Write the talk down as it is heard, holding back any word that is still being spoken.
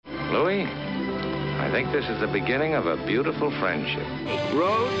we? I think this is the beginning of a beautiful friendship.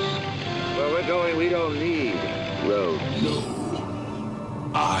 Roads? Where we're going, we don't need roads.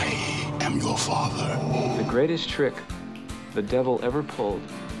 No. I am your father. The greatest trick the devil ever pulled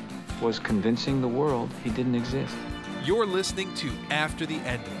was convincing the world he didn't exist. You're listening to After the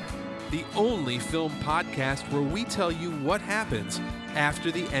Ending, the only film podcast where we tell you what happens after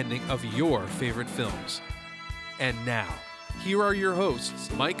the ending of your favorite films. And now, here are your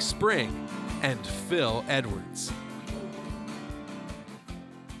hosts, Mike Spring and Phil Edwards.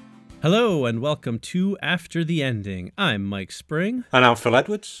 Hello and welcome to After the Ending. I'm Mike Spring. And I'm Phil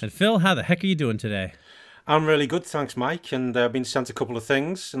Edwards. And Phil, how the heck are you doing today? I'm really good, thanks, Mike. And I've been sent a couple of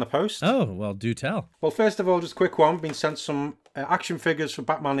things in the post. Oh, well, do tell. Well, first of all, just a quick one. I've been sent some action figures for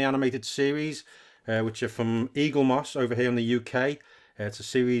Batman the Animated Series, which are from Eagle Moss over here in the UK. It's a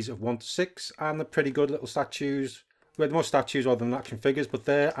series of 1 to 6, and they're pretty good little statues. We had more statues rather than action figures, but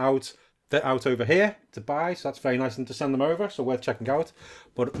they're out over here to buy, so that's very nice of them to send them over, so worth checking out.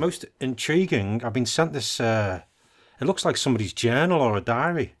 But most intriguing, I've been sent this, it looks like somebody's journal or a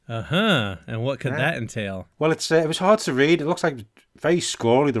diary. Uh-huh, and what could that entail? Well, it was hard to read. It looks like very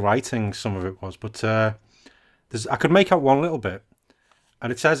scrawly, the writing, some of it was, but I could make out one little bit.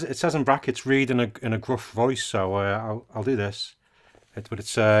 And it says in brackets, read in a gruff voice, so I'll do this.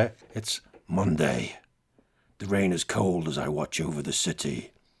 It's Monday. The rain is cold as I watch over the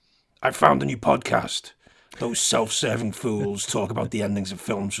city. I found a new podcast. Those self-serving fools talk about the endings of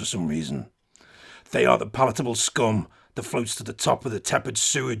films for some reason. They are the palatable scum that floats to the top of the tepid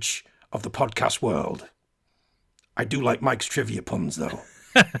sewage of the podcast world. I do like Mike's trivia puns, though.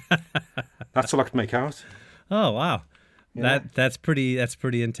 That's all I could make out. Oh, wow. Yeah. That's pretty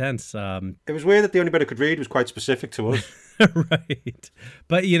intense. It was weird that the only bit I could read was quite specific to us. Right.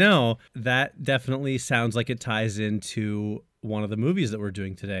 But, that definitely sounds like it ties into one of the movies that we're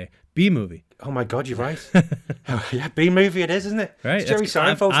doing today. B-movie. Oh, my God, you're right. Yeah, B-movie it is, isn't it? Right. It's Jerry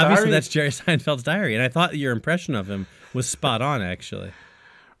Seinfeld's diary. Obviously, that's Jerry Seinfeld's diary. And I thought your impression of him was spot on, actually.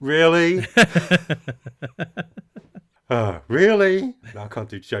 Really? Really? No, I can't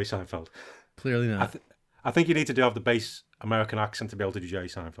do Jerry Seinfeld. Clearly not. I think you need to have the base American accent to be able to do Jerry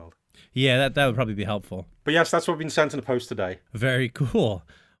Seinfeld. Yeah, that would probably be helpful. But yes, that's what we've been sent in the post today. Very cool.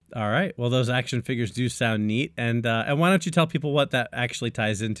 All right. Well, those action figures do sound neat. And why don't you tell people what that actually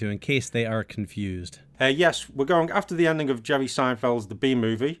ties into in case they are confused? Yes, we're going after the ending of Jerry Seinfeld's The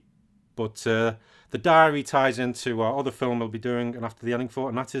B-Movie. But the diary ties into our other film we'll be doing and after the ending for,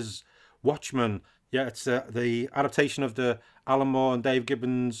 and that is Watchmen. Yeah, it's the adaptation of the Alan Moore and Dave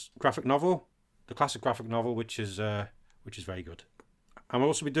Gibbons graphic novel, the classic graphic novel, which is very good. And we'll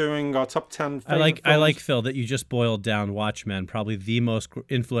also be doing our top 10 favorite films. I like, Phil, that you just boiled down Watchmen, probably the most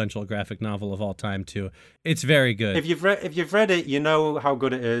influential graphic novel of all time, too. It's very good. If you've read it, you know how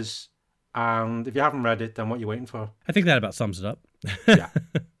good it is. And if you haven't read it, then what are you waiting for? I think that about sums it up. Yeah,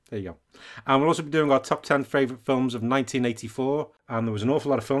 there you go. And we'll also be doing our top 10 favorite films of 1984. And there was an awful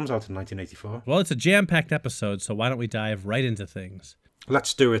lot of films out in 1984. Well, it's a jam-packed episode, so why don't we dive right into things?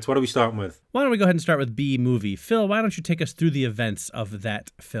 Let's do it. What are we starting with? Why don't we go ahead and start with B-Movie? Phil, why don't you take us through the events of that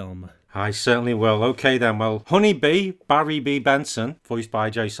film? I certainly will. Okay then. Well, Honey B, Barry B. Benson, voiced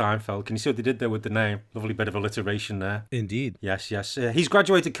by Jerry Seinfeld. Can you see what they did there with the name? Lovely bit of alliteration there. Indeed. Yes. He's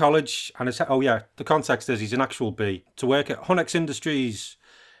graduated college and the context is he's an actual B to work at Hunex Industries.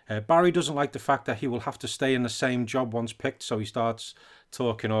 Barry doesn't like the fact that he will have to stay in the same job once picked, so he starts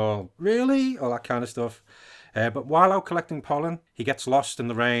talking all that kind of stuff. But while out collecting pollen, he gets lost in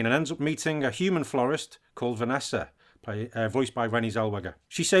the rain and ends up meeting a human florist called Vanessa, voiced by Renée Zellweger.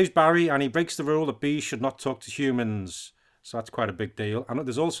 She saves Barry and he breaks the rule that bees should not talk to humans. So that's quite a big deal. And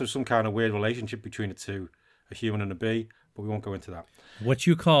there's also some kind of weird relationship between the two, a human and a bee, but we won't go into that. What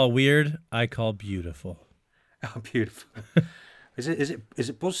you call weird, I call beautiful. Oh, beautiful. Is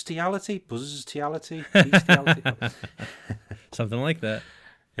it buzz-tiality? Buzz-tiality? Bestiality? Something like that.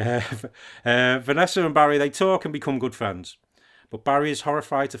 Vanessa and Barry, they talk and become good friends. But Barry is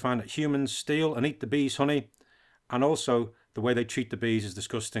horrified to find that humans steal and eat the bees' honey. And also, the way they treat the bees is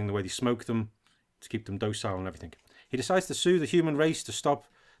disgusting, the way they smoke them to keep them docile and everything. He decides to sue the human race to stop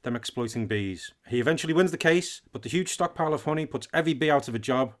them exploiting bees. He eventually wins the case, but the huge stockpile of honey puts every bee out of a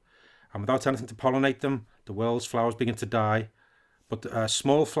job. And without anything to pollinate them, the world's flowers begin to die. But a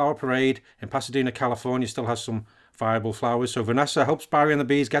small flower parade in Pasadena, California still has some viable flowers. So Vanessa helps Barry and the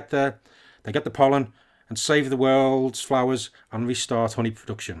bees get there. They get the pollen and save the world's flowers and restart honey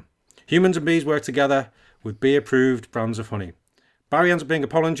production. Humans and bees work together with bee-approved brands of honey. Barry ends up being a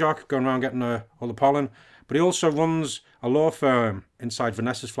pollen jock, going around getting all the pollen, but he also runs a law firm inside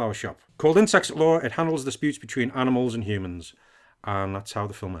Vanessa's flower shop. Called Insects at Law, it handles disputes between animals and humans. And that's how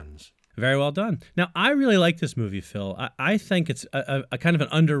the film ends. Very well done. Now, I really like this movie, Phil. I think it's a kind of an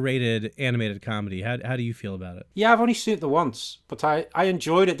underrated animated comedy. How do you feel about it? Yeah, I've only seen it the once, but I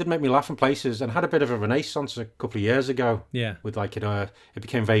enjoyed it. It did make me laugh in places and had a bit of a renaissance a couple of years ago. Yeah. With like it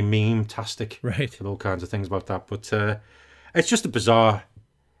became very meme-tastic. Right. With all kinds of things about that. But it's just a bizarre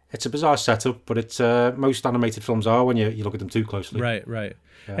setup, but it's most animated films are when you look at them too closely. Right.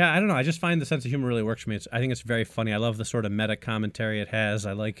 Yeah, I don't know. I just find the sense of humor really works for me. I think it's very funny. I love the sort of meta commentary it has.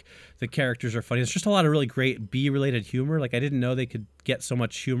 I like the characters are funny. It's just a lot of really great bee-related humor. Like, I didn't know they could get so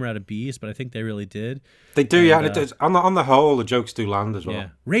much humor out of bees, but I think they really did. They do, yeah. And it does. On the whole, the jokes do land as well. Yeah.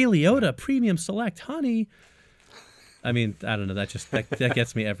 Ray Liotta, Premium Select Honey. I mean, I don't know. That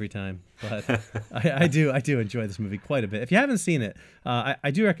gets me every time. But I do enjoy this movie quite a bit. If you haven't seen it, I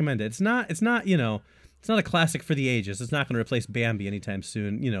do recommend it. It's not it's not a classic for the ages. It's not going to replace Bambi anytime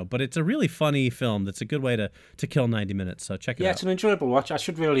soon, but it's a really funny film that's a good way to kill 90 minutes. So check it out. Yeah, it's an enjoyable watch. I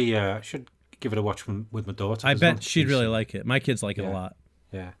should really should give it a watch with my daughter. I bet she'd really like it. My kids like it a lot.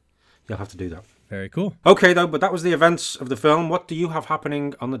 Yeah, you'll have to do that. Very cool. Okay, though, but that was the events of the film. What do you have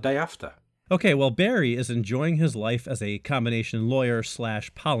happening on the day after? Okay, well, Barry is enjoying his life as a combination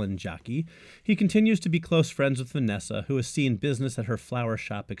lawyer/pollen jockey. He continues to be close friends with Vanessa, who has seen business at her flower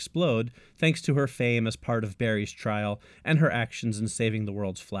shop explode thanks to her fame as part of Barry's trial and her actions in saving the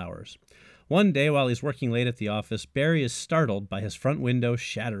world's flowers. One day, while he's working late at the office, Barry is startled by his front window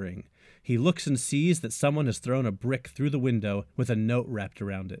shattering. He looks and sees that someone has thrown a brick through the window with a note wrapped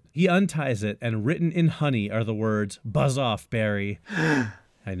around it. He unties it, and written in honey are the words, "Buzz off, Barry."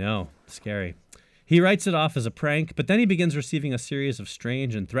 I know, scary. He writes it off as a prank, but then he begins receiving a series of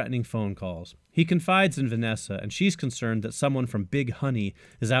strange and threatening phone calls. He confides in Vanessa, and she's concerned that someone from Big Honey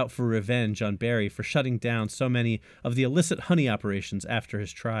is out for revenge on Barry for shutting down so many of the illicit honey operations after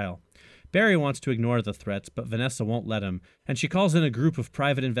his trial. Barry wants to ignore the threats, but Vanessa won't let him, and she calls in a group of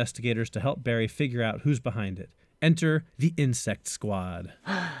private investigators to help Barry figure out who's behind it. Enter the Insect Squad.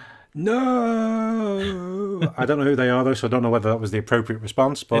 No! I don't know who they are, though, so I don't know whether that was the appropriate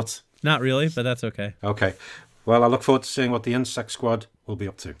response, but... Not really, but that's okay. Okay. Well, I look forward to seeing what the Insect Squad will be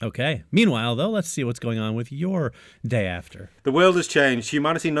up to. Okay. Meanwhile, though, let's see what's going on with your day after. The world has changed.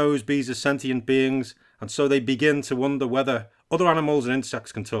 Humanity knows bees are sentient beings, and so they begin to wonder whether other animals and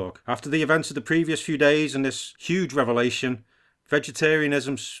insects can talk. After the events of the previous few days and this huge revelation,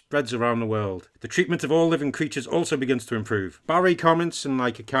 vegetarianism spreads around the world. The treatment of all living creatures also begins to improve. Barry comments in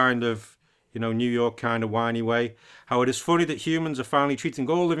like a kind of, New York kind of whiny way, how it is funny that humans are finally treating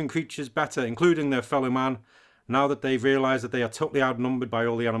all living creatures better, including their fellow man, now that they've realised that they are totally outnumbered by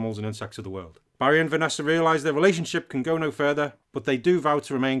all the animals and insects of the world. Barry and Vanessa realise their relationship can go no further, but they do vow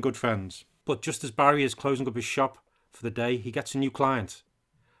to remain good friends. But just as Barry is closing up his shop for the day, he gets a new client.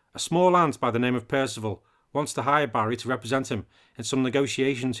 A small ant by the name of Percival wants to hire Barry to represent him in some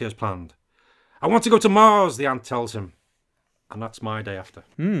negotiations he has planned. "I want to go to Mars," the ant tells him. And that's my day after.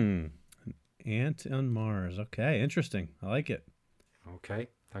 Ant on Mars. Okay, interesting. I like it. Okay,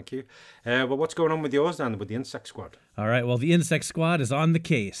 thank you. Well, what's going on with yours then, with the Insect Squad? All right, well, the Insect Squad is on the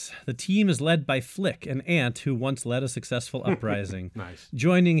case. The team is led by Flick, an ant who once led a successful uprising. Nice.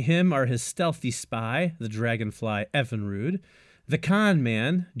 Joining him are his stealthy spy, the dragonfly Evinrude, the con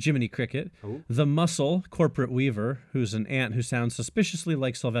man, Jiminy Cricket, the muscle, Corporate Weaver, who's an ant who sounds suspiciously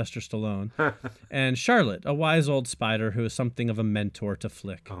like Sylvester Stallone, and Charlotte, a wise old spider who is something of a mentor to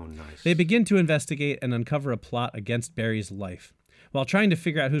Flick. Oh, nice. They begin to investigate and uncover a plot against Barry's life. While trying to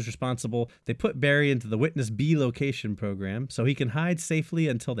figure out who's responsible, they put Barry into the Witness B location program so he can hide safely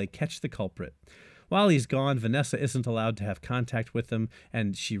until they catch the culprit. While he's gone, Vanessa isn't allowed to have contact with him,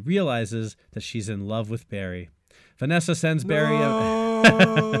 and she realizes that she's in love with Barry. Vanessa sends Barry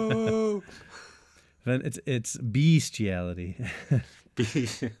it's bestiality.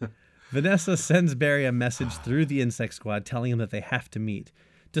 Vanessa sends Barry a message through the Insect Squad telling him that they have to meet.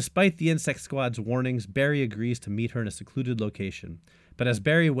 Despite the Insect Squad's warnings, Barry agrees to meet her in a secluded location. But as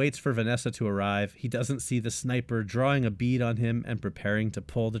Barry waits for Vanessa to arrive, he doesn't see the sniper drawing a bead on him and preparing to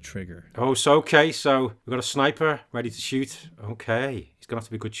pull the trigger. Oh, so we've got a sniper ready to shoot. Okay. He's going to have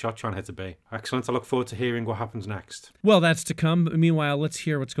to be a good shot trying to hit the bee. Excellent. I look forward to hearing what happens next. Well, that's to come. But meanwhile, let's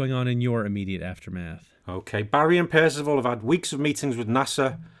hear what's going on in your immediate aftermath. Okay. Barry and Percival have had weeks of meetings with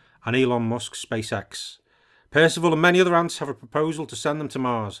NASA and Elon Musk's SpaceX. Percival and many other ants have a proposal to send them to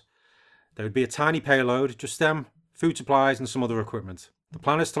Mars. There would be a tiny payload, just them, food supplies and some other equipment. The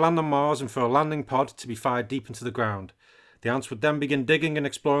plan is to land on Mars and for a landing pod to be fired deep into the ground. The ants would then begin digging and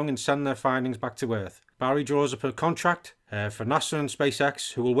exploring and send their findings back to Earth. Barry draws up a contract for NASA and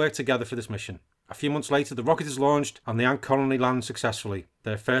SpaceX, who will work together for this mission. A few months later, the rocket is launched and the ant colony lands successfully.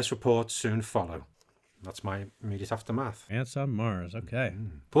 Their first reports soon follow. That's my immediate aftermath. Ants on Mars. Okay.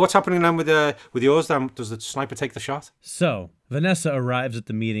 But what's happening then with yours then? Does the sniper take the shot? So, Vanessa arrives at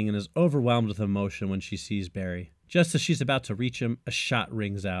the meeting and is overwhelmed with emotion when she sees Barry. Just as she's about to reach him, a shot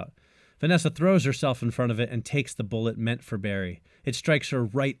rings out. Vanessa throws herself in front of it and takes the bullet meant for Barry. It strikes her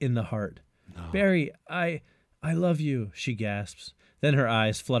right in the heart. No. Barry, I love you, she gasps. Then her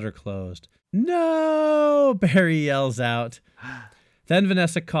eyes flutter closed. No, Barry yells out. Then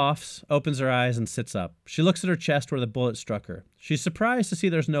Vanessa coughs, opens her eyes, and sits up. She looks at her chest where the bullet struck her. She's surprised to see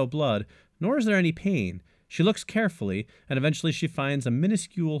there's no blood, nor is there any pain. She looks carefully, and eventually she finds a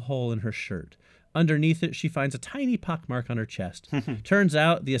minuscule hole in her shirt. Underneath it, she finds a tiny pockmark on her chest. Turns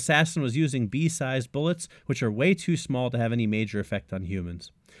out the assassin was using bee-sized bullets, which are way too small to have any major effect on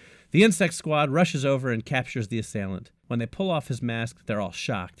humans. The insect squad rushes over and captures the assailant. When they pull off his mask, they're all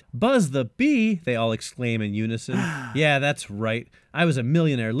shocked. Buzz the Bee, they all exclaim in unison. Yeah, that's right. I was a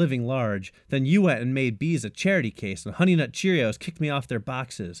millionaire living large. Then you went and made bees a charity case, and Honey Nut Cheerios kicked me off their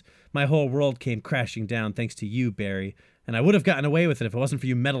boxes. My whole world came crashing down thanks to you, Barry. And I would have gotten away with it if it wasn't for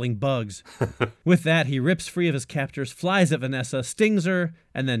you meddling bugs. With that, he rips free of his captors, flies at Vanessa, stings her,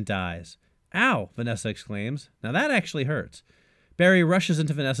 and then dies. Ow, Vanessa exclaims. Now that actually hurts. Barry rushes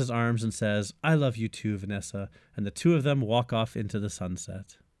into Vanessa's arms and says, I love you too, Vanessa, and the two of them walk off into the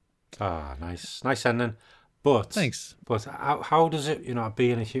sunset. Ah, nice. Nice ending. But thanks. But how does it,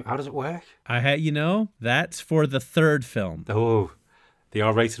 being a human, how does it work? That's for the third film. Oh, the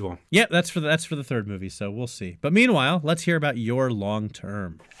R-rated one. Yeah, that's for the third movie, so we'll see. But meanwhile, let's hear about your long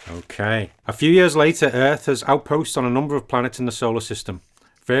term. Okay. A few years later, Earth has outposts on a number of planets in the solar system.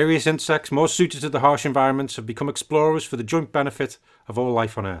 Various insects more suited to the harsh environments have become explorers for the joint benefit of all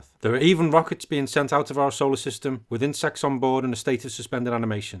life on Earth. There are even rockets being sent out of our solar system with insects on board in a state of suspended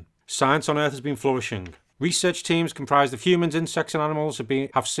animation. Science on Earth has been flourishing. Research teams comprised of humans, insects and animals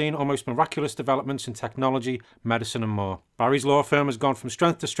have seen almost miraculous developments in technology, medicine and more. Barry's law firm has gone from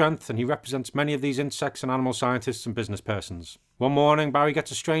strength to strength and he represents many of these insects and animal scientists and business persons. One morning, Barry gets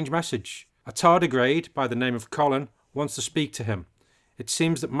a strange message. A tardigrade by the name of Colin wants to speak to him. It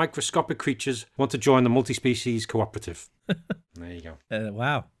seems that microscopic creatures want to join the multi-species cooperative. There you go.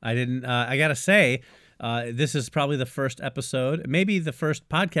 Wow. I gotta say, this is probably the first episode, maybe the first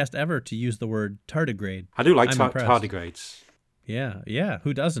podcast ever to use the word tardigrade. I do like tardigrades. Yeah.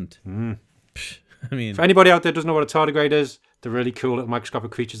 Who doesn't? I mean, if anybody out there doesn't know what a tardigrade is, they're really cool little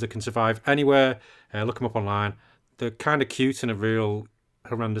microscopic creatures that can survive anywhere. Look them up online. They're kind of cute in a real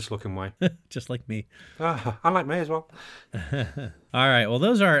horrendous looking way. Just like me. I like me as well. All right. Well,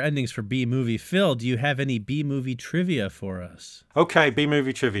 those are our endings for B-movie. Phil, do you have any B-movie trivia for us? Okay,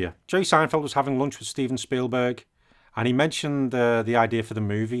 B-movie trivia. Jerry Seinfeld was having lunch with Steven Spielberg, and he mentioned the idea for the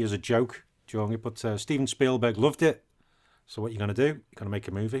movie as a joke during it, but Steven Spielberg loved it. So what are you going to do? You're going to make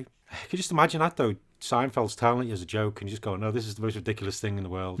a movie? Can you just imagine that, though? Seinfeld's telling it as a joke, and you just go, no, this is the most ridiculous thing in the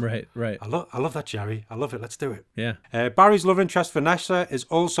world. Right. I love that, Jerry. I love it. Let's do it. Yeah. Barry's love interest, Vanessa, is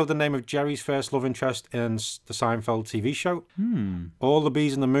also the name of Jerry's first love interest in the Seinfeld TV show. All the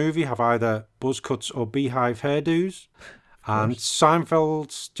bees in the movie have either buzz cuts or beehive hairdos. And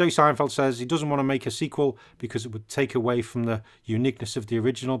Jerry Seinfeld says he doesn't want to make a sequel because it would take away from the uniqueness of the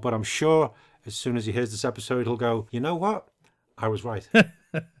original, but I'm sure as soon as he hears this episode, he'll go, you know what? I was right.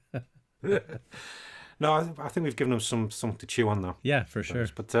 No, I think we've given him something to chew on, though. Yeah, for sure.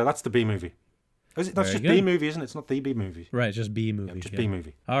 But that's the B-movie. That's just B-movie, isn't it? It's not the B-movie. Right, just B-movie. Yeah, just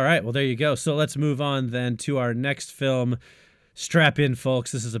B-movie. All right, well, there you go. So let's move on then to our next film. Strap in,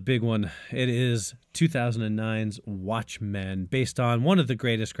 folks. This is a big one. It is 2009's Watchmen, based on one of the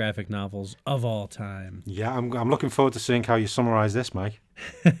greatest graphic novels of all time. Yeah, I'm looking forward to seeing how you summarize this, Mike.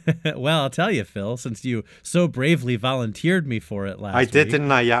 Well, I'll tell you, Phil, since you so bravely volunteered me for it last week. I did,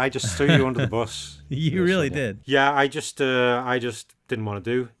 didn't I? Yeah, I just threw you under the bus. You really did. Yeah, I just didn't want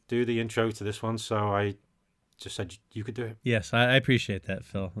to do the intro to this one, so I just said you could do it. Yes, I appreciate that,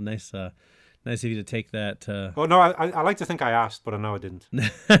 Phil. Nice of you to take that. Oh, no, I like to think I asked, but I know I didn't.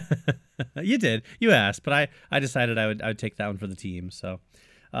 You did. You asked, but I decided I would take that one for the team. So,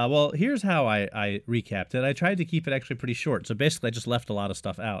 well, here's how I recapped it. I tried to keep it actually pretty short. So basically, I just left a lot of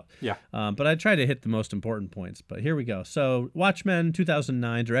stuff out. Yeah. But I tried to hit the most important points. But here we go. So Watchmen,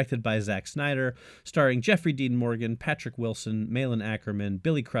 2009, directed by Zack Snyder, starring Jeffrey Dean Morgan, Patrick Wilson, Malin Ackerman,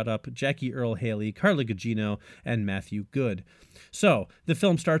 Billy Crudup, Jackie Earle Haley, Carla Gugino, and Matthew Good. So, the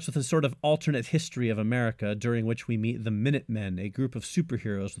film starts with a sort of alternate history of America during which we meet the Minutemen, a group of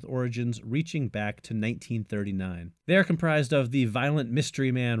superheroes with origins reaching back to 1939. They are comprised of the violent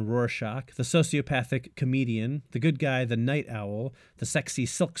mystery man Rorschach, the sociopathic comedian, the good guy the Night Owl, the sexy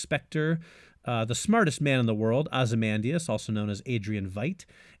Silk Spectre, the smartest man in the world, Ozymandias, also known as Adrian Veidt,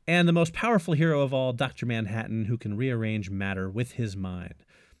 and the most powerful hero of all, Dr. Manhattan, who can rearrange matter with his mind.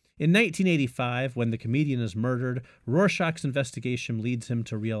 In 1985, when the comedian is murdered, Rorschach's investigation leads him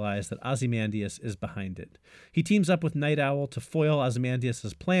to realize that Ozymandias is behind it. He teams up with Night Owl to foil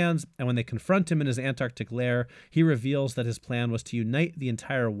Ozymandias' plans, and when they confront him in his Antarctic lair, he reveals that his plan was to unite the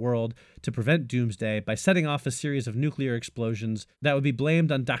entire world to prevent doomsday by setting off a series of nuclear explosions that would be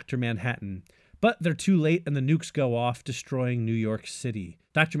blamed on Dr. Manhattan. But they're too late and the nukes go off, destroying New York City.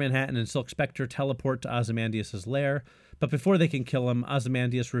 Dr. Manhattan and Silk Spectre teleport to Ozymandias' lair, but before they can kill him,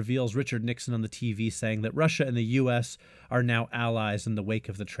 Ozymandias reveals Richard Nixon on the TV saying that Russia and the U.S. are now allies in the wake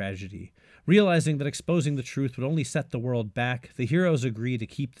of the tragedy. Realizing that exposing the truth would only set the world back, the heroes agree to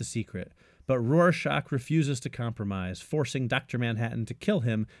keep the secret. But Rorschach refuses to compromise, forcing Dr. Manhattan to kill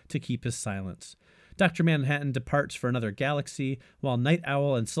him to keep his silence. Dr. Manhattan departs for another galaxy, while Night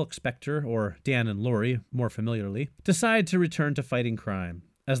Owl and Silk Spectre, or Dan and Laurie more familiarly, decide to return to fighting crime.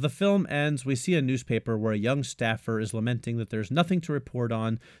 As the film ends, we see a newspaper where a young staffer is lamenting that there's nothing to report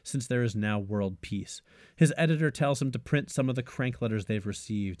on since there is now world peace. His editor tells him to print some of the crank letters they've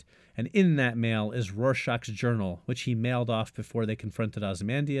received, and in that mail is Rorschach's journal, which he mailed off before they confronted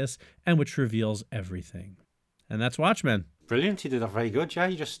Ozymandias, and which reveals everything. And that's Watchmen. Brilliant. You did that very good. Yeah,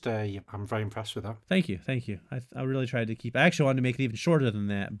 I'm very impressed with that. Thank you. I really tried to keep. I actually wanted to make it even shorter than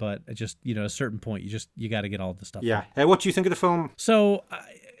that, but it just, at a certain point, you got to get all the stuff. Yeah. What do you think of the film? So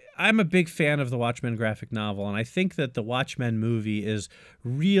I'm a big fan of the Watchmen graphic novel, and I think that the Watchmen movie is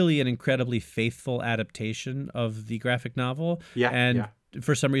really an incredibly faithful adaptation of the graphic novel. Yeah. And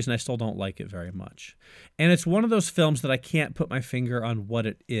for some reason, I still don't like it very much. And it's one of those films that I can't put my finger on what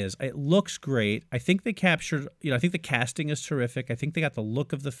it is. It looks great. I think they captured, I think the casting is terrific. I think they got the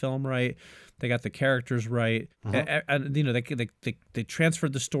look of the film right. They got the characters right. And they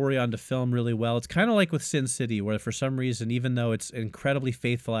transferred the story onto film really well. It's kind of like with Sin City, where for some reason, even though it's an incredibly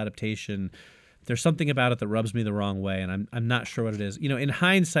faithful adaptation, there's something about it that rubs me the wrong way, and I'm not sure what it is. In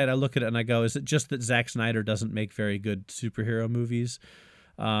hindsight, I look at it and I go, is it just that Zack Snyder doesn't make very good superhero movies?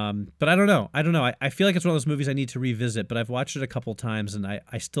 But I don't know. I feel like it's one of those movies I need to revisit, but I've watched it a couple times and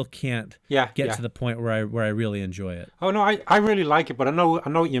I still can't get to the point where I really enjoy it. Oh no, I really like it, but I know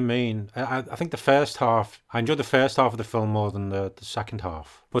what you mean. I think I enjoyed the first half of the film more than the second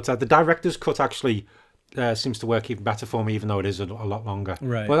half. But the director's cut actually seems to work even better for me, even though it is a lot longer.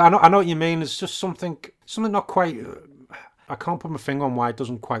 Right. But I know what you mean. It's just something not quite. I can't put my finger on why it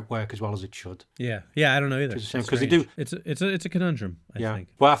doesn't quite work as well as it should. Yeah, I don't know either. Because they do. It's a conundrum. I think.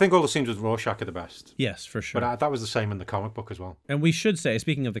 Well, I think all the scenes with Rorschach are the best. Yes, for sure. But that was the same in the comic book as well. And we should say,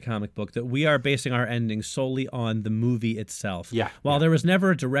 speaking of the comic book, that we are basing our ending solely on the movie itself. Yeah. While there was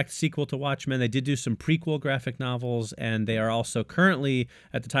never a direct sequel to Watchmen, they did do some prequel graphic novels, and they are also currently,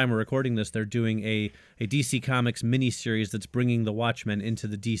 at the time we're recording this, they're doing a DC Comics miniseries that's bringing the Watchmen into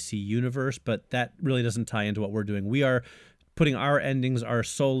the DC universe, but that really doesn't tie into what we're doing. We are putting our endings are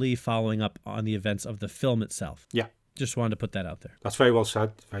solely following up on the events of the film itself. Yeah. Just wanted to put that out there. That's very well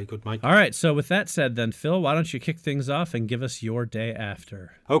said. Very good, Mike. All right, so with that said then, Phil, why don't you kick things off and give us your day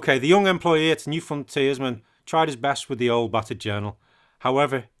after? Okay, the young employee at New Frontiersman tried his best with the old battered journal.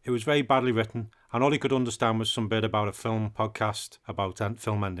 However, it was very badly written, and all he could understand was some bit about a film podcast about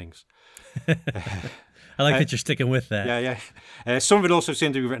film endings. I like that you're sticking with that. Yeah. Some of it also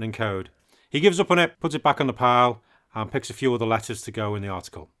seemed to be written in code. He gives up on it, puts it back on the pile, and picks a few other letters to go in the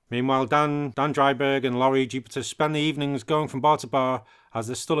article. Meanwhile, Dan Dryberg and Laurie Jupiter spend the evenings going from bar to bar as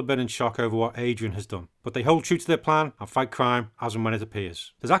they're still a bit in shock over what Adrian has done. But they hold true to their plan and fight crime as and when it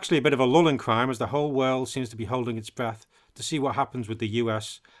appears. There's actually a bit of a lull in crime as the whole world seems to be holding its breath to see what happens with the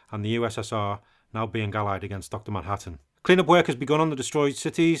US and the USSR now being allied against Dr. Manhattan. Cleanup work has begun on the destroyed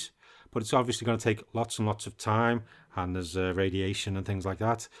cities, but it's obviously going to take lots and lots of time, and there's radiation and things like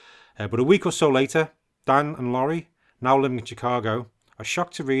that. But a week or so later, Dan and Laurie, now living in Chicago, are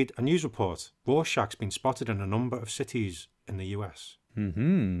shocked to read a news report. Rorschach's been spotted in a number of cities in the US.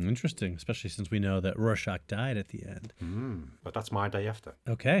 Interesting, especially since we know that Rorschach died at the end. But that's my day after.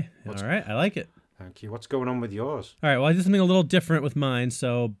 Okay, all right, I like it. Thank you. What's going on with yours? All right, well, I did something a little different with mine,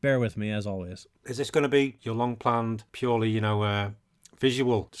 so bear with me as always. Is this going to be your long-planned, purely,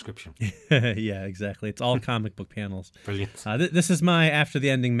 visual description? Yeah, exactly. It's all comic book panels. Brilliant. This is my after the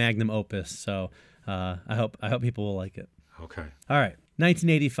ending magnum opus, so I hope people will like it. Okay. All right.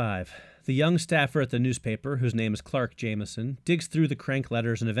 1985. The young staffer at the newspaper, whose name is Clark Jameson, digs through the crank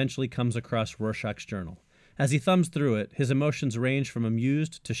letters and eventually comes across Rorschach's journal. As he thumbs through it, his emotions range from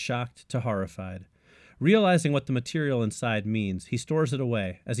amused to shocked to horrified. Realizing what the material inside means, he stores it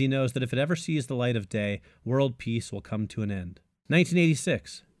away, as he knows that if it ever sees the light of day, world peace will come to an end.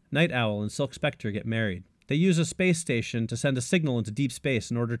 1986. Night Owl and Silk Spectre get married. They use a space station to send a signal into deep space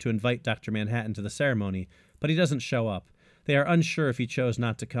in order to invite Dr. Manhattan to the ceremony, but he doesn't show up. They are unsure if he chose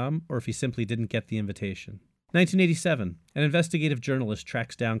not to come or if he simply didn't get the invitation. 1987, an investigative journalist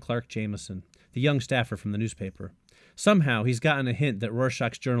tracks down Clark Jameson, the young staffer from the newspaper. Somehow, he's gotten a hint that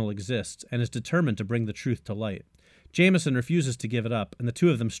Rorschach's journal exists and is determined to bring the truth to light. Jameson refuses to give it up, and the two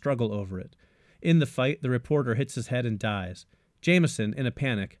of them struggle over it. In the fight, the reporter hits his head and dies. Jameson, in a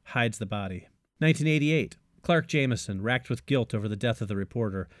panic, hides the body. 1988, Clark Jameson, racked with guilt over the death of the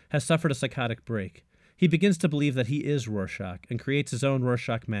reporter, has suffered a psychotic break. He begins to believe that he is Rorschach and creates his own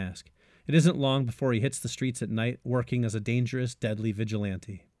Rorschach mask. It isn't long before he hits the streets at night, working as a dangerous, deadly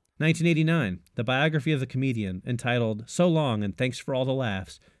vigilante. 1989, the biography of the comedian, entitled So Long and Thanks for All the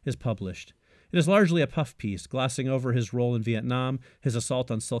Laughs, is published. It is largely a puff piece, glossing over his role in Vietnam, his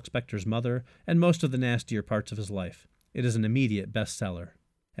assault on Silk Spector's mother, and most of the nastier parts of his life. It is an immediate bestseller.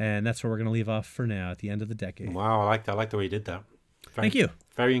 And that's where we're going to leave off for now at the end of the decade. Wow, I like that. I like the way you did that. Thank you.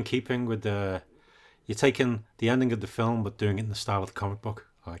 Very in keeping with you're taking the ending of the film, but doing it in the style of the comic book.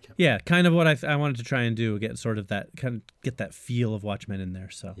 I like it. Yeah, kind of what I wanted to try and do, get sort of that, kind of get that feel of Watchmen in there.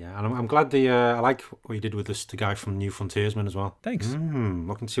 So yeah, and I'm glad I like what you did with the guy from New Frontiersman as well. Thanks.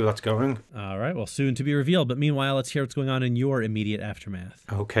 Looking to see where that's going. All right, well, soon to be revealed. But meanwhile, let's hear what's going on in your immediate aftermath.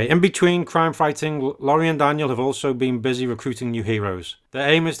 Okay, in between crime fighting, Laurie and Daniel have also been busy recruiting new heroes. Their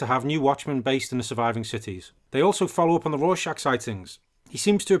aim is to have new Watchmen based in the surviving cities. They also follow up on the Rorschach sightings. He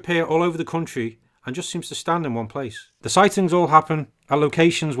seems to appear all over the country and just seems to stand in one place. The sightings all happen at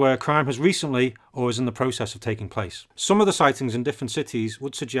locations where crime has recently or is in the process of taking place. Some of the sightings in different cities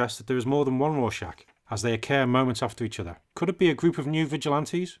would suggest that there is more than one Rorschach, as they occur moments after each other. Could it be a group of new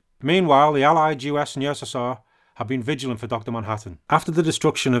vigilantes? Meanwhile, the Allied US and USSR have been vigilant for Dr. Manhattan. After the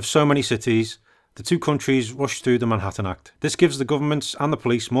destruction of so many cities, the two countries rushed through the Manhattan Act. This gives the governments and the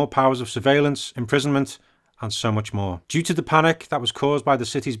police more powers of surveillance, imprisonment, and so much more. Due to the panic that was caused by the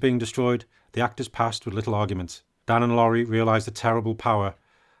cities being destroyed, the act is passed with little argument. Dan and Laurie realise the terrible power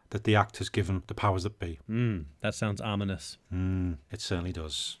that the act has given the powers that be. That sounds ominous. It certainly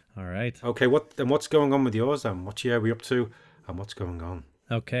does. All right. Okay, what's going on with yours then? What year are we up to and what's going on?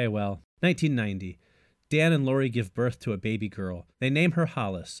 Okay, well, 1990. Dan and Laurie give birth to a baby girl. They name her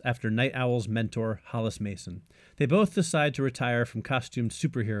Hollis, after Night Owl's mentor, Hollis Mason. They both decide to retire from costumed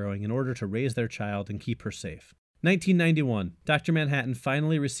superheroing in order to raise their child and keep her safe. 1991. Dr. Manhattan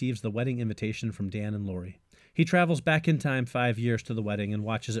finally receives the wedding invitation from Dan and Laurie. He travels back in time 5 years to the wedding and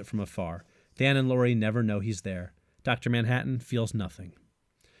watches it from afar. Dan and Laurie never know he's there. Dr. Manhattan feels nothing.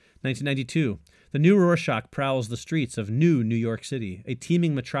 1992. The new Rorschach prowls the streets of new New York City, a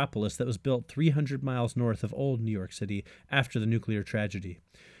teeming metropolis that was built 300 miles north of old New York City after the nuclear tragedy.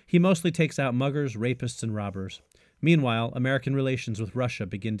 He mostly takes out muggers, rapists, and robbers. Meanwhile, American relations with Russia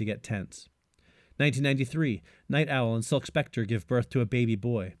begin to get tense. 1993. Night Owl and Silk Spector give birth to a baby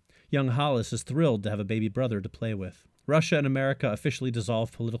boy. Young Hollis is thrilled to have a baby brother to play with. Russia and America officially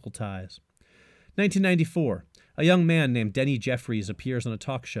dissolve political ties. 1994. A young man named Denny Jeffries appears on a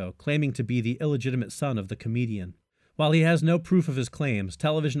talk show, claiming to be the illegitimate son of the comedian. While he has no proof of his claims,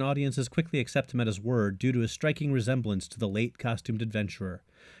 television audiences quickly accept him at his word due to his striking resemblance to the late costumed adventurer.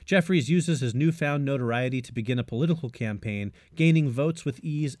 Jeffries uses his newfound notoriety to begin a political campaign, gaining votes with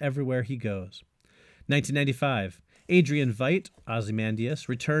ease everywhere he goes. 1995. Adrian Veidt, Ozymandias,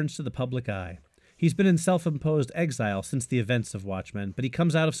 returns to the public eye. He's been in self-imposed exile since the events of Watchmen, but he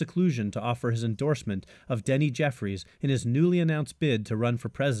comes out of seclusion to offer his endorsement of Denny Jeffries in his newly announced bid to run for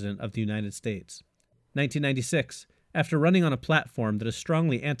president of the United States. 1996. After running on a platform that is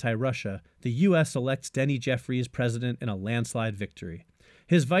strongly anti-Russia, the U.S. elects Denny Jeffries president in a landslide victory.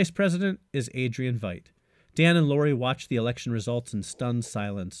 His vice president is Adrian Veidt. Dan and Laurie watch the election results in stunned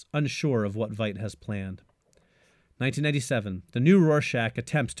silence, unsure of what Veidt has planned. 1997. The new Rorschach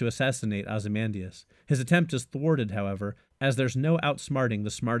attempts to assassinate Ozymandias. His attempt is thwarted, however, as there's no outsmarting the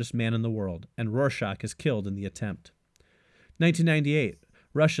smartest man in the world, and Rorschach is killed in the attempt. 1998.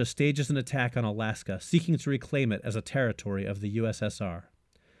 Russia stages an attack on Alaska, seeking to reclaim it as a territory of the USSR.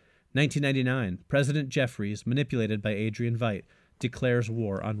 1999. President Jeffries, manipulated by Adrian Veidt, declares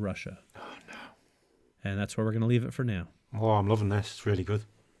war on Russia. Oh, no. And that's where we're going to leave it for now. Oh, I'm loving this. It's really good.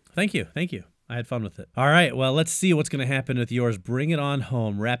 Thank you. I had fun with it. All right, well, let's see what's going to happen with yours. Bring it on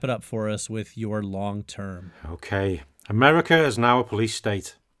home. Wrap it up for us with your long term. Okay. America is now a police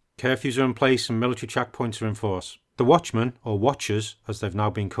state. Curfews are in place and military checkpoints are in force. The Watchmen, or Watchers, as they've now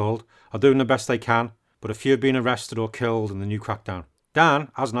been called, are doing the best they can, but a few have been arrested or killed in the new crackdown. Dan,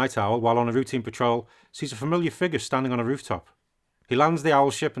 as Night Owl, while on a routine patrol, sees a familiar figure standing on a rooftop. He lands the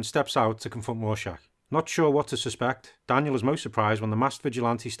owl ship and steps out to confront Rorschach. Not sure what to suspect, Daniel is most surprised when the masked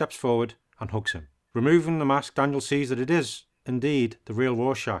vigilante steps forward and hugs him. Removing the mask, Daniel sees that it is indeed the real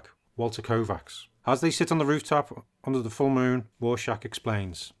Rorschach, Walter Kovacs. As they sit on the rooftop under the full moon, Rorschach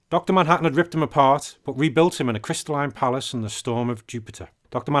explains. Dr. Manhattan had ripped him apart, but rebuilt him in a crystalline palace in the storm of Jupiter.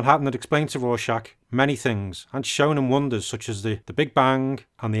 Dr. Manhattan had explained to Rorschach many things and shown him wonders such as the Big Bang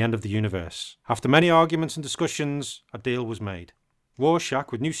and the end of the universe. After many arguments and discussions, a deal was made.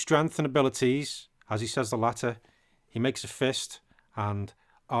 Rorschach, with new strength and abilities, as he says the latter, he makes a fist and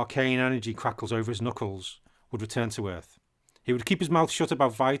arcane energy crackles over his knuckles, would return to Earth. He would keep his mouth shut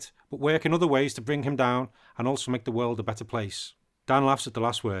about Veidt, but work in other ways to bring him down and also make the world a better place. Dan laughs at the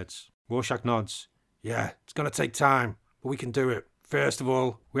last words. Rorschach nods. Yeah, it's going to take time, but we can do it. First of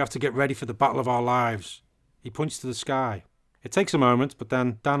all, we have to get ready for the battle of our lives. He points to the sky. It takes a moment, but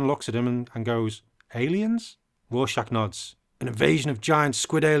then Dan looks at him and goes, aliens? Rorschach nods. An invasion of giant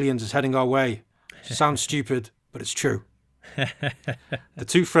squid aliens is heading our way. Sounds stupid, but it's true. The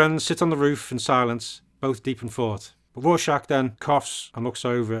two friends sit on the roof in silence, both deep in thought. But Rorschach then coughs and looks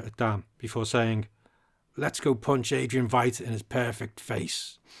over at Dan before saying, let's go punch Adrian Veidt in his perfect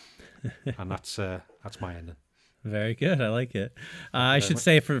face. And that's my ending. Very good. I like it. I should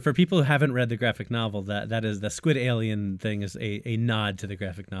say for people who haven't read the graphic novel, that is the squid alien thing is a nod to the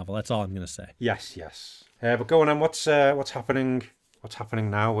graphic novel. That's all I'm going to say. Yes. But going on, what's happening? What's happening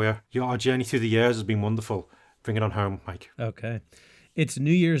now? Our journey through the years has been wonderful. Bring it on home, Mike. Okay. It's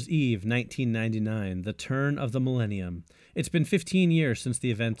New Year's Eve, 1999, the turn of the millennium. It's been 15 years since the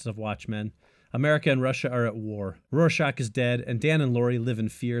events of Watchmen. America and Russia are at war. Rorschach is dead, and Dan and Laurie live in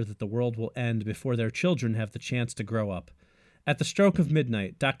fear that the world will end before their children have the chance to grow up. At the stroke of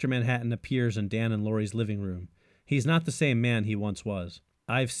midnight, Dr. Manhattan appears in Dan and Laurie's living room. He's not the same man he once was.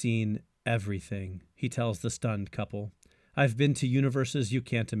 I've seen everything, he tells the stunned couple. I've been to universes you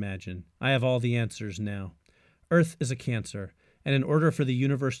can't imagine. I have all the answers now. Earth is a cancer, and in order for the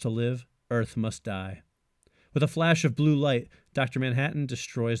universe to live, Earth must die. With a flash of blue light, Dr. Manhattan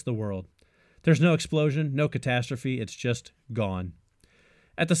destroys the world. There's no explosion, no catastrophe, it's just gone.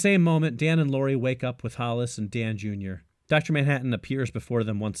 At the same moment, Dan and Laurie wake up with Hollis and Dan Jr. Dr. Manhattan appears before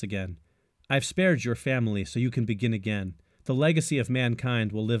them once again. I've spared your family so you can begin again. The legacy of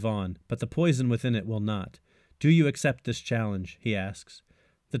mankind will live on, but the poison within it will not. Do you accept this challenge? He asks.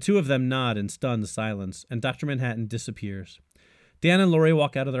 The two of them nod in stunned silence, and Dr. Manhattan disappears. Dan and Laurie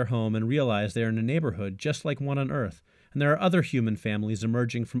walk out of their home and realize they are in a neighborhood just like one on Earth, and there are other human families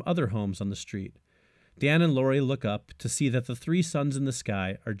emerging from other homes on the street. Dan and Laurie look up to see that the three suns in the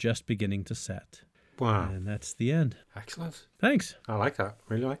sky are just beginning to set. Wow. And that's the end. Excellent. Thanks. I like that.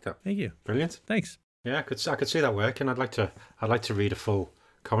 Really like that. Thank you. Brilliant. Thanks. Yeah, I could see that working. I'd like to read a full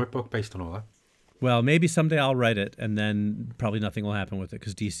comic book based on all that. Well, maybe someday I'll write it, and then probably nothing will happen with it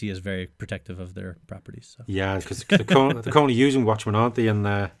because DC is very protective of their properties. So. Yeah, because they're currently using Watchmen, aren't they? And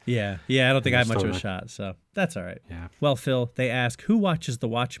yeah, I don't think I have much of a shot, so that's all right. Yeah. Well, Phil, they ask who watches the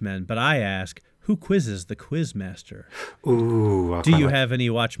Watchmen, but I ask who quizzes the Quizmaster. Ooh. Do you have any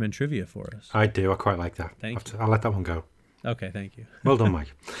Watchmen trivia for us? I do. I quite like that. I'll let that one go. Okay, thank you. Well done,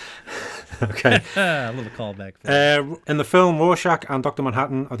 Mike. Okay. A little callback. In the film, Rorschach and Dr.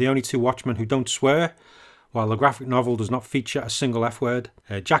 Manhattan are the only two Watchmen who don't swear, while the graphic novel does not feature a single F word.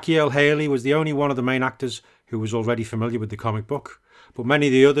 Jackie Earle Haley was the only one of the main actors who was already familiar with the comic book, but many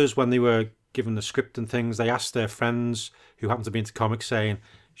of the others, when they were given the script and things, they asked their friends who happened to be into comics saying,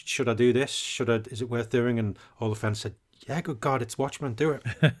 should I do this? Is it worth doing? And all the friends said, yeah, good God, it's Watchmen, do it.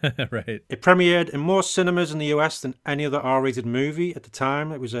 Right. It premiered in more cinemas in the US than any other R-rated movie at the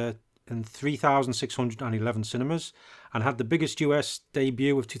time. It was in 3,611 cinemas and had the biggest US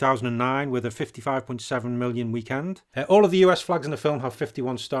debut of 2009 with a 55.7 million weekend. All of the US flags in the film have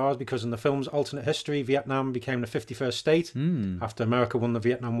 51 stars because in the film's alternate history, Vietnam became the 51st state after America won the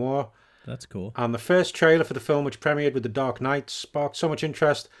Vietnam War. That's cool. And the first trailer for the film, which premiered with The Dark Knight, sparked so much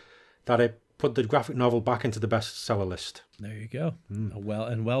interest that it put the graphic novel back into the bestseller list. There you go.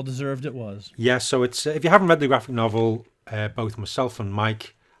 Well deserved it was. Yeah, so it's if you haven't read the graphic novel, both myself and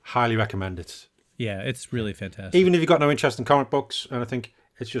Mike highly recommend it. Yeah, it's really fantastic. Even if you've got no interest in comic books, and I think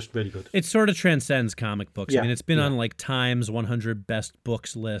it's just really good. It sort of transcends comic books. Yeah, I mean, it's been on like Time's 100 best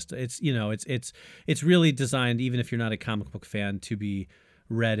books list. It's it's really designed, even if you're not a comic book fan, to be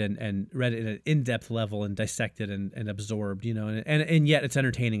read and read at an in-depth level and dissected and absorbed, and yet it's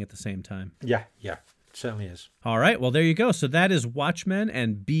entertaining at the same time. Yeah, it certainly is. All right, well, there you go. So that is Watchmen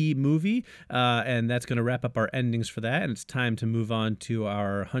and B-Movie, and that's going to wrap up our endings for that, and it's time to move on to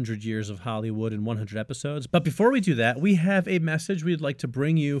our 100 Years of Hollywood in 100 episodes. But before we do that, we have a message we'd like to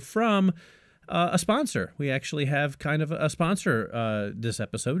bring you from a sponsor. We actually have kind of a sponsor this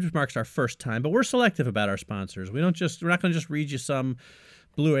episode, which marks our first time, but we're selective about our sponsors. We're not going to just read you some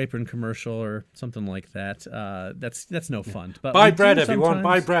Blue Apron commercial or something like that. That's no fun. But Buy we bread, do everyone.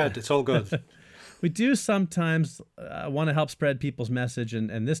 Buy sometimes- bread. It's all good. We do sometimes want to help spread people's message,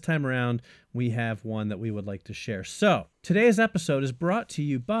 and this time around, we have one that we would like to share. So, today's episode is brought to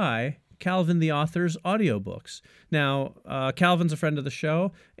you by Calvin the Author's audiobooks. Now, Calvin's a friend of the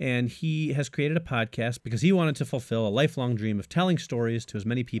show, and he has created a podcast because he wanted to fulfill a lifelong dream of telling stories to as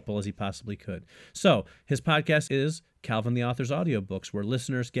many people as he possibly could. So, his podcast is Calvin the Author's audiobooks, where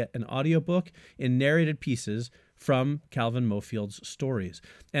listeners get an audiobook in narrated pieces from Calvin Mofield's stories.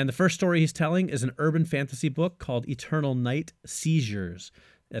 And the first story he's telling is an urban fantasy book called Eternal Night Seizures.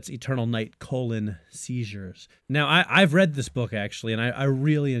 That's Eternal Night : Seizures. Now, I've read this book, actually, and I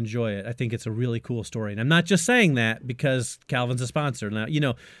really enjoy it. I think it's a really cool story. And I'm not just saying that because Calvin's a sponsor. Now,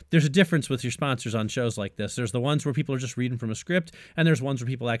 there's a difference with your sponsors on shows like this. There's the ones where people are just reading from a script, and there's ones where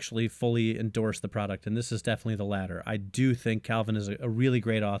people actually fully endorse the product, and this is definitely the latter. I do think Calvin is a really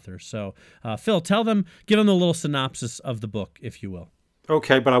great author. So, Phil, give them a little synopsis of the book, if you will.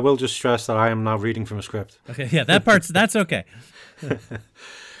 Okay, but I will just stress that I am now reading from a script. Okay, yeah, that's okay.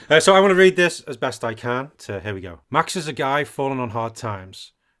 So I want to read this as best I can. So here we go. Max is a guy fallen on hard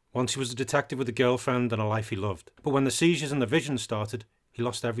times. Once he was a detective with a girlfriend and a life he loved. But when the seizures and the visions started, he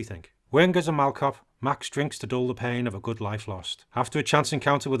lost everything. Working as a malcop, Max drinks to dull the pain of a good life lost. After a chance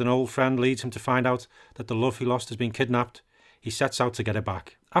encounter with an old friend leads him to find out that the love he lost has been kidnapped, he sets out to get her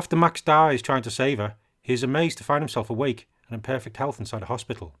back. After Max dies trying to save her, he is amazed to find himself awake and in perfect health inside a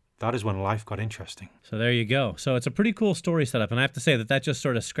hospital. That is when life got interesting. So there you go. So it's a pretty cool story setup, and I have to say that just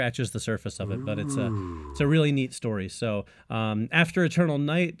sort of scratches the surface of it, but it's a really neat story. So after Eternal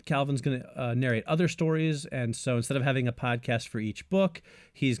Night, Calvin's going to narrate other stories, and so instead of having a podcast for each book,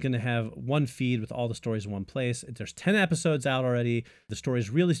 he's going to have one feed with all the stories in one place. There's 10 episodes out already. The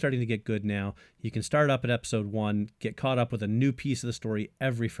story's really starting to get good now. You can start up at episode 1, get caught up with a new piece of the story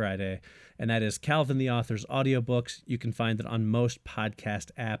every Friday, and that is Calvin the Author's audiobooks. You can find it on most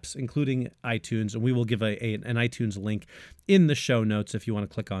podcast apps, including iTunes, and we will give an iTunes link in the show notes if you want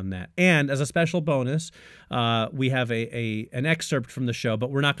to click on that. And as a special bonus, we have an excerpt from the show,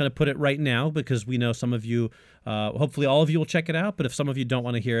 but we're not going to put it right now because we know some of you, hopefully all of you will check it out, but if some of you don't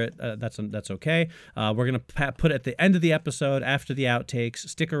want to hear it, that's okay. We're going to put it at the end of the episode after the outtakes.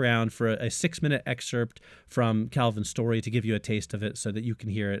 Stick around for a 6-minute excerpt from Calvin's story to give you a taste of it so that you can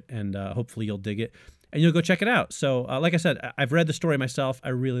hear it, and hopefully you'll dig it and you'll go check it out. So like I said, I've read the story myself. I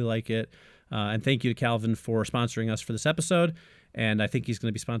really like it. And thank you to Calvin for sponsoring us for this episode. And I think he's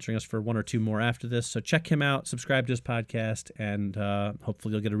going to be sponsoring us for 1 or 2 more after this. So check him out, subscribe to his podcast, and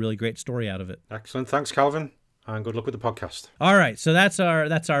hopefully you'll get a really great story out of it. Excellent. Thanks, Calvin. And good luck with the podcast. All right, so that's our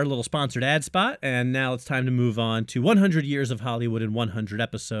little sponsored ad spot, and now it's time to move on to 100 Years of Hollywood in 100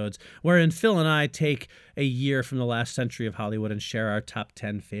 episodes, wherein Phil and I take a year from the last century of Hollywood and share our top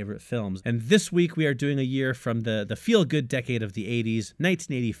 10 favorite films. And this week we are doing a year from the feel-good decade of the 80s,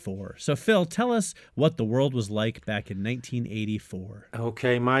 1984. So Phil, tell us what the world was like back in 1984.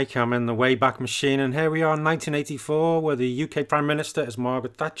 Okay, Mike, I'm in the Wayback Machine, and here we are in 1984, where the UK Prime Minister is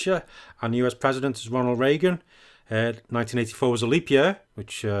Margaret Thatcher and US President is Ronald Reagan. 1984 was a leap year,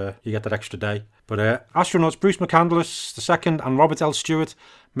 which you get that extra day. But astronauts Bruce McCandless II and Robert L. Stewart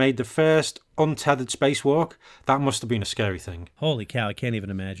made the first untethered spacewalk. That must have been a scary thing. Holy cow, I can't even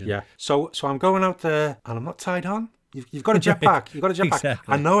imagine. Yeah. So I'm going out there, and I'm not tied on. You've got a jetpack. You've got a jetpack.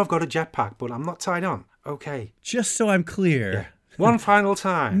 Exactly. I know I've got a jetpack, but I'm not tied on. Okay. Just so I'm clear. Yeah. One final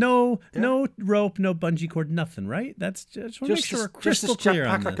time. No rope, no bungee cord, nothing, right? That's just want to make sure we're crystal clear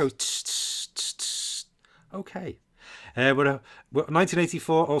on this. That goes tss, tss, tss, tss. Okay. But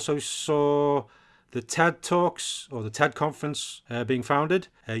 1984 also saw the TED Talks, or the TED Conference, being founded.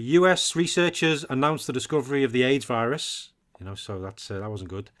 US researchers announced the discovery of the AIDS virus. So that wasn't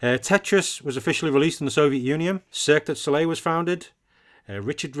good. Tetris was officially released in the Soviet Union. Cirque du Soleil was founded.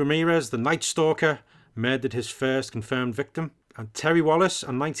 Richard Ramirez, the Night Stalker, murdered his first confirmed victim. And Terry Wallace, a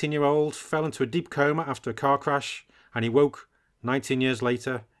 19-year-old, fell into a deep coma after a car crash, and he woke 19 years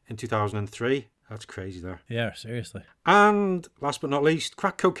later in 2003. That's crazy, though. Yeah, seriously. And last but not least,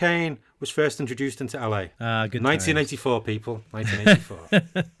 crack cocaine was first introduced into LA. Good 1984, times. People.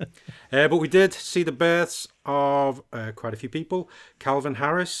 1984. But we did see the births of quite a few people. Calvin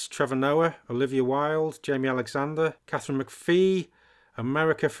Harris, Trevor Noah, Olivia Wilde, Jamie Alexander, Catherine McPhee,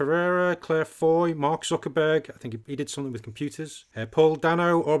 America Ferrera, Claire Foy, Mark Zuckerberg. I think he did something with computers. Paul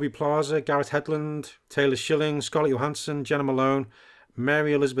Dano, Aubrey Plaza, Garrett Hedlund, Taylor Schilling, Scarlett Johansson, Jenna Malone,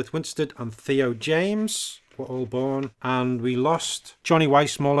 Mary Elizabeth Winstead and Theo James were all born. And we lost Johnny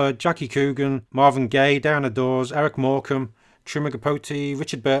Weissmuller, Jackie Coogan, Marvin Gaye, Diana Dawes, Eric Morecambe, Truman Capote,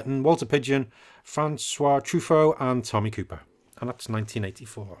 Richard Burton, Walter Pidgeon, Francois Truffaut and Tommy Cooper. and that's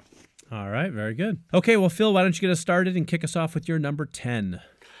 1984. All right, very good. Okay, well, Phil, why don't you get us started and kick us off with your number 10?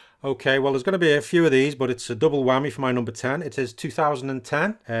 Okay, well, there's going to be a few of these, but it's a double whammy for my number 10. It is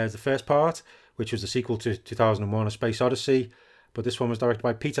 2010 as the first part, which was the sequel to 2001, A Space Odyssey. But this one was directed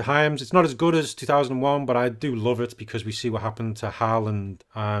by Peter Hyams. It's not as good as 2001, but I do love it because we see what happened to Hal and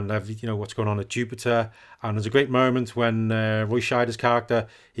what's going on at Jupiter. And there's a great moment when Roy Scheider's character,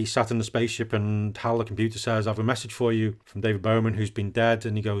 he sat in the spaceship and Hal, the computer, says, "I have a message for you from David Bowman, who's been dead."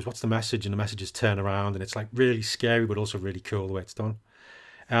 And he goes, "What's the message?" And the message is turn around. And it's like really scary, but also really cool the way it's done.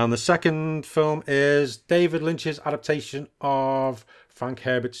 And the second film is David Lynch's adaptation of Frank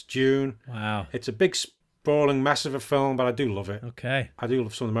Herbert's Dune. Wow. It's a big sprawling mess of a film, but I do love it. Okay. I do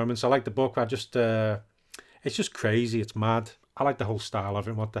love some of the moments. I like the book. It's just crazy. It's mad. I like the whole style of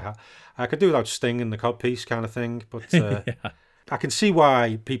it. What the hell? I could do without Sting and the codpiece kind of thing, but Yeah. I can see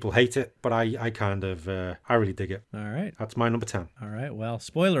why people hate it, but I really dig it. All right. That's my number 10. All right. Well,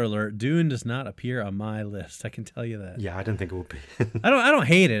 spoiler alert, Dune does not appear on my list. I can tell you that. Yeah, I didn't think it would be. I don't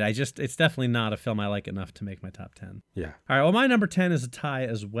hate it. It's definitely not a film I like enough to make my top 10. Yeah. All right. Well, my number 10 is a tie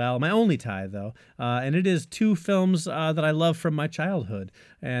as well. My only tie, though. And it is two films that I love from my childhood.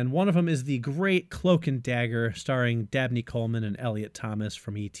 And one of them is the great Cloak and Dagger, starring Dabney Coleman and Elliot Thomas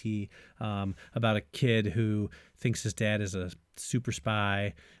from E.T., about a kid who thinks his dad is a super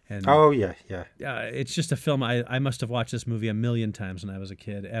spy. And Oh, yeah. it's just a film. I must have watched this movie a million times when I was a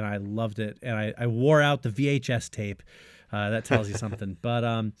kid, and I loved it. And I wore out the VHS tape. That tells you something.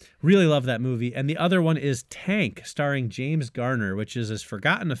 But really love that movie. And the other one is Tank, starring James Garner, which is as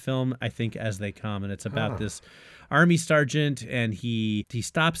forgotten a film, I think, as they come. And it's about this army sergeant, and he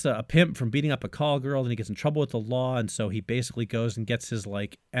stops a pimp from beating up a call girl, and he gets in trouble with the law, and so he basically goes and gets his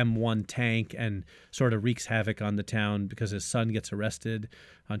like M1 tank and sort of wreaks havoc on the town because his son gets arrested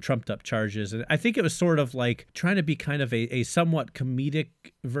on trumped up charges. And I think it was sort of like trying to be kind of a somewhat comedic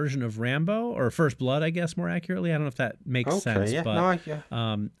version of Rambo, or First Blood, I guess, more accurately. I don't know if that makes sense. Yeah. But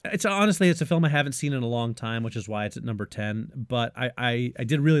No, it's a film I haven't seen in a long time, which is why it's at number 10. But I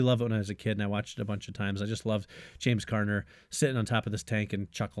did really love it when I was a kid, and I watched it a bunch of times. I just loved James Garner sitting on top of this tank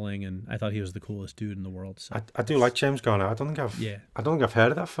and chuckling, and I thought he was the coolest dude in the world. So I do like James Garner. I don't think I've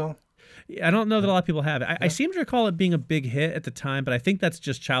heard of that film. I don't know that a lot of people have. I seem to recall it being a big hit at the time, but I think that's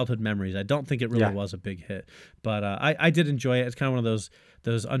just childhood memories. I don't think it really was a big hit, but I did enjoy it. It's kind of one of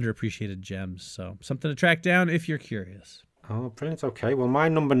those underappreciated gems. So something to track down if you're curious. Oh, brilliant. Okay. Well, my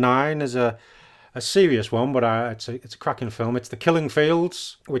number 9 is a serious one, but it's a cracking film. It's The Killing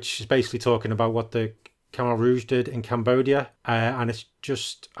Fields, which is basically talking about what the Khmer Rouge did in Cambodia. And it's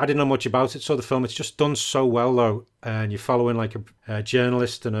just, I didn't know much about it, so the film, it's just done so well, though. And you're following like a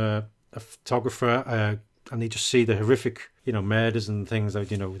journalist and a photographer, and you just see the horrific, murders and things that,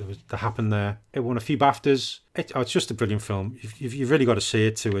 that happened there. It won a few BAFTAs. It's just a brilliant film. You've really got to see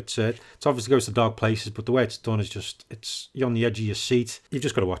it too. It obviously goes to dark places, but the way it's done is just, you're on the edge of your seat. You've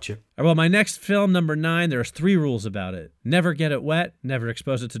just got to watch it. Well, my next film, number 9, there's 3 rules about it. Never get it wet, never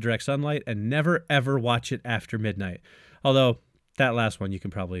expose it to direct sunlight, and never, ever watch it after midnight. Although that last one you can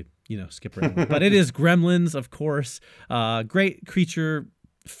probably, skip around. But it is Gremlins, of course. Great creature,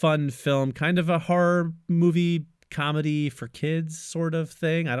 fun film, kind of a horror movie comedy for kids sort of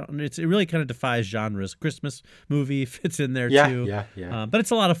thing. It really kind of defies genres. Christmas movie fits in there too. Yeah. But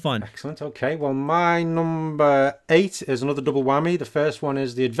it's a lot of fun. Excellent. Okay. Well, my number 8 is another double whammy. The first one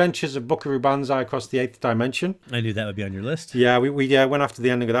is The Adventures of Buckaroo Banzai Across the Eighth Dimension. I knew that would be on your list. Yeah, we went after the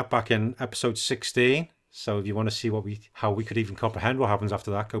ending of that back in episode 16. So if you want to see how we could even comprehend what happens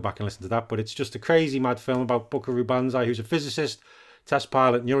after that, go back and listen to that. But it's just a crazy mad film about Buckaroo Banzai, who's a physicist, test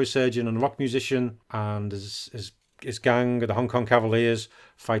pilot, neurosurgeon, and rock musician, and his gang, the Hong Kong Cavaliers,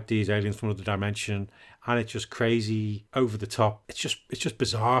 fight these aliens from another dimension, and it's just crazy, over the top. It's just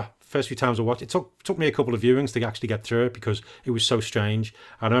bizarre. First few times I watched it, took me a couple of viewings to actually get through it because it was so strange.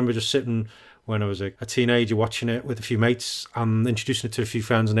 I remember just sitting when I was a teenager watching it with a few mates and introducing it to a few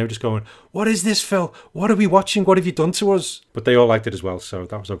friends, and they were just going, "What is this, Phil? What are we watching? What have you done to us?" But they all liked it as well, so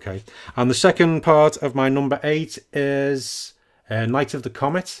that was okay. And the second part of my number 8 is Night of the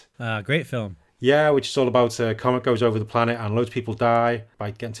Comet. Great film. Yeah, which is all about a comet goes over the planet and loads of people die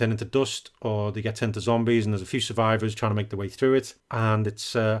by getting turned into dust, or they get turned into zombies, and there's a few survivors trying to make their way through it. And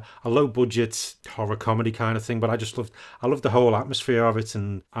it's a low-budget horror comedy kind of thing, but I love the whole atmosphere of it,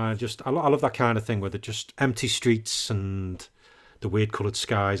 and I love that kind of thing where they're just empty streets and the weird coloured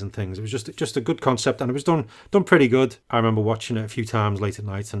skies and things. It was just a good concept, and it was done pretty good. I remember watching it a few times late at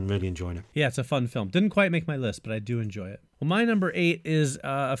night and really enjoying it. Yeah, it's a fun film. Didn't quite make my list, but I do enjoy it. Well, my number 8 is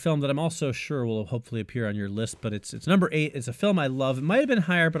a film that I'm also sure will hopefully appear on your list, but it's number 8. It's a film I love. It might have been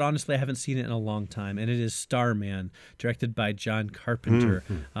higher, but honestly, I haven't seen it in a long time, and it is Starman, directed by John Carpenter.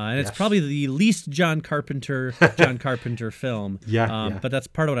 And it's probably the least John Carpenter film. But that's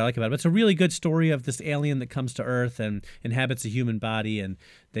part of what I like about it. But it's a really good story of this alien that comes to Earth and inhabits a human body, and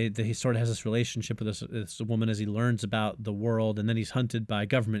he sort of has this relationship with this woman as he learns about the world, and then he's hunted by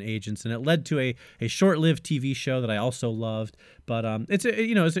government agents, and it led to a short-lived TV show that I also loved. But it's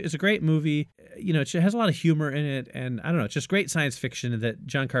a great movie. It has a lot of humor in it, and I don't know, it's just great science fiction that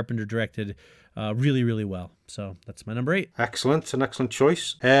John Carpenter directed really, really well. So that's my number 8. Excellent, an excellent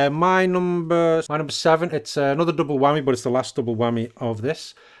choice. My number 7. It's another double whammy, but it's the last double whammy of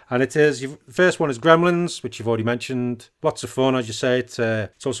this. And it is, the first one is Gremlins, which you've already mentioned. Lots of fun, as you say.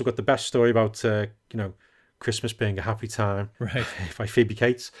 It's also got the best story about, Christmas being a happy time. Right. By Phoebe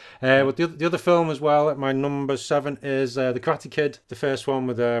Cates. But the other film as well, at my number 7, is The Karate Kid. The first one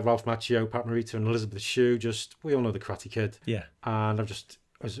with Ralph Macchio, Pat Morita, and Elizabeth Shue. We all know The Karate Kid. Yeah. And I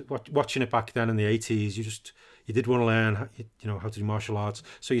was watching it back then in the 80s. You did want to learn, how to do martial arts.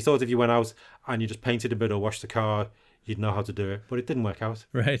 So you thought if you went out and you just painted a bit or washed the car, you'd know how to do it, but it didn't work out.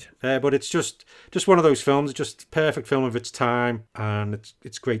 Right. But it's just one of those films. It's just a perfect film of its time, and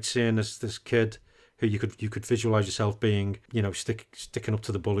it's great seeing this kid who you could visualize yourself being, sticking up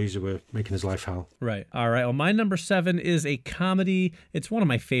to the bullies who were making his life hell. Right. All right. Well, my number 7 is a comedy. It's one of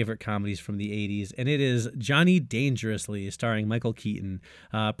my favorite comedies from the 80s, and it is Johnny Dangerously, starring Michael Keaton.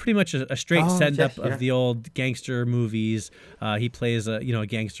 Pretty much a straight send-up of the old gangster movies. He plays a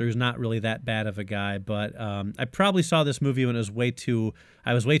gangster who's not really that bad of a guy, but I probably saw this movie when I was way too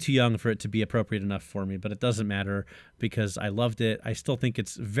young for it to be appropriate enough for me, but it doesn't matter because I loved it. I still think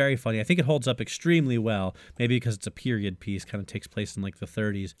it's very funny. I think it holds up extremely well, maybe because it's a period piece, kind of takes place in like the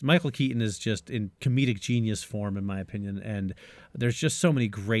 30s. Michael Keaton is just in comedic genius form, in my opinion, and there's just so many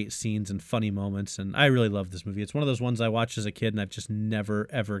great scenes and funny moments, and I really love this movie. It's one of those ones I watched as a kid and I've just never,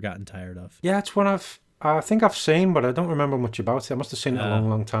 ever gotten tired of. Yeah, it's one I think I've seen, but I don't remember much about it. I must have seen it a long,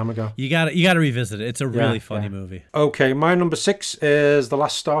 long time ago. You got to revisit it. It's a really funny movie. Okay, my number 6 is The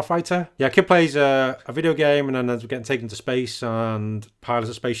Last Starfighter. Yeah, kid plays a video game and then ends up getting taken to space and pilots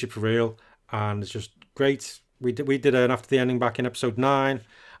a spaceship for real, and it's just great. We did an After the Ending back in episode 9.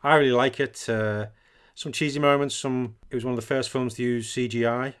 I really like it. Some cheesy moments. It was one of the first films to use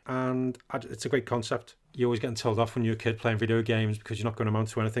CGI, and it's a great concept. You're always getting told off when you're a kid playing video games because you're not going to amount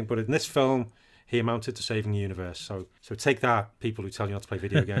to anything, but in this film, he amounted to saving the universe. So take that, people who tell you not to play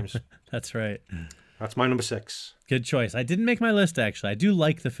video games. That's right. That's my number 6. Good choice. I didn't make my list, actually. I do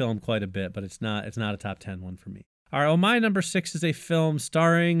like the film quite a bit, but it's not a top 10 one for me. All right, well, my number 6 is a film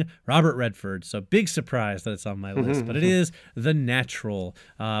starring Robert Redford, so big surprise that it's on my list, but it is The Natural,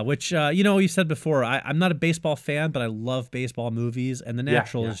 which, you said before, I'm not a baseball fan, but I love baseball movies, and The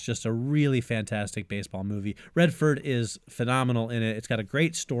Natural is just a really fantastic baseball movie. Redford is phenomenal in it. It's got a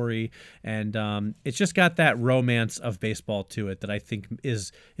great story, and it's just got that romance of baseball to it that I think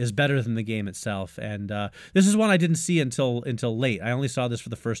is better than the game itself, and this is one I didn't see until late. I only saw this for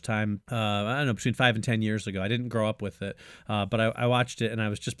the first time, between 5 and 10 years ago. I didn't grow up with it, but I watched it and I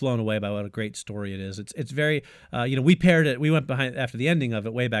was just blown away by what a great story it is. It's very, we paired it. We went behind after the ending of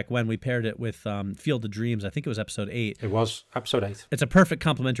it way back when. We paired it with Field of Dreams. I think it was episode 8. It was episode 8. It's a perfect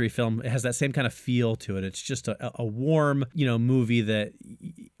complementary film. It has that same kind of feel to it. It's just a warm, movie that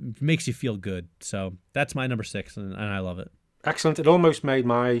makes you feel good. So that's my number 6, and I love it. Excellent. It almost made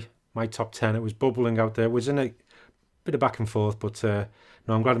my top 10. It was bubbling out there. It was in a bit of back and forth, but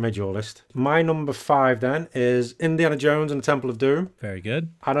no, I'm glad I made your list. My number 5 then is Indiana Jones and the Temple of Doom. Very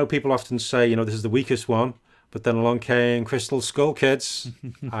good. I know people often say, this is the weakest one, but then along came Crystal Skull Kids,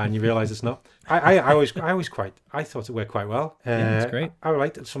 and you realise it's not. I thought it worked quite well. It's great. I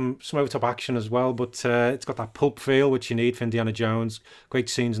liked some over-top action as well, but it's got that pulp feel which you need for Indiana Jones. Great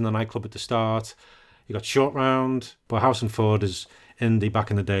scenes in the nightclub at the start. You got Short Round, but Harrison Ford is Indy back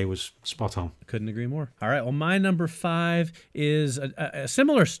in the day was spot on. Couldn't agree more. All right, well, my number 5 is a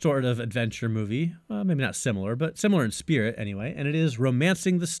similar sort of adventure movie. Well, maybe not similar, but similar in spirit anyway, and it is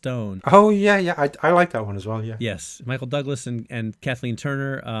Romancing the Stone. Oh, yeah, I like that one as well, yeah. Yes, Michael Douglas and Kathleen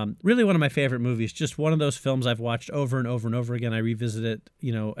Turner. Really one of my favorite movies. Just one of those films I've watched over and over and over again. I revisit it,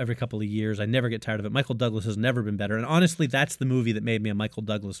 every couple of years. I never get tired of it. Michael Douglas has never been better, and honestly, that's the movie that made me a Michael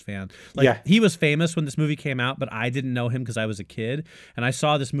Douglas fan. He was famous when this movie came out, but I didn't know him because I was a kid. And I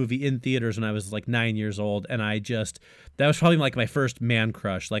saw this movie in theaters when I was like 9 years old, and that was probably like my first man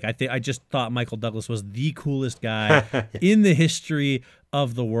crush. Like I just thought Michael Douglas was the coolest guy in the history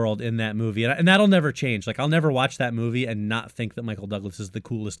of the world in that movie. And that'll never change. Like, I'll never watch that movie and not think that Michael Douglas is the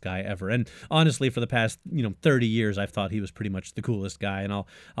coolest guy ever. And honestly, for the past, 30 years, I've thought he was pretty much the coolest guy. And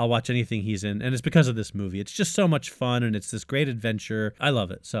I'll watch anything he's in. And it's because of this movie. It's just so much fun, and it's this great adventure. I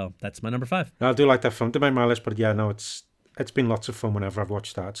love it. So that's my number 5. I do like that film. Didn't make my list, but yeah, no, it's been lots of fun whenever I've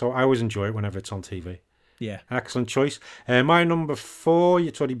watched that. So I always enjoy it whenever it's on TV. Yeah. Excellent choice. My number 4,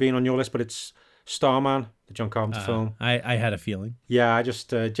 it's already been on your list, but it's Starman, the John Carpenter film. I had a feeling. Yeah, I just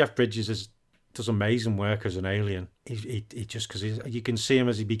Jeff Bridges does amazing work as an alien. He just, because you can see him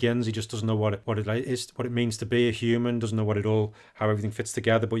as he begins, he just doesn't know what it means to be a human, doesn't know how everything fits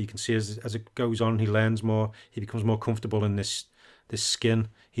together. But you can see as it goes on, he learns more, he becomes more comfortable in this skin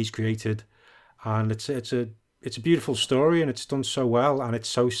he's created, and it's a beautiful story, and it's done so well, and it's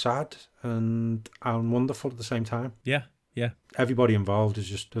so sad and wonderful at the same time. Yeah. Yeah. Everybody involved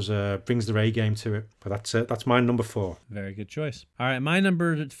brings their A game to it. But that's it. That's my number 4. Very good choice. All right, my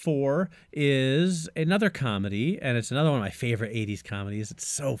number 4 is another comedy, and it's another one of my favorite 80s comedies. It's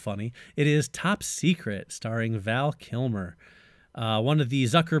so funny. It is Top Secret, starring Val Kilmer. One of the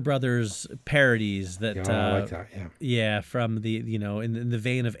Zucker brothers parodies that I like that. Yeah, from the in the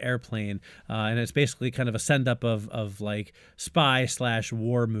vein of Airplane, and it's basically kind of a send up of like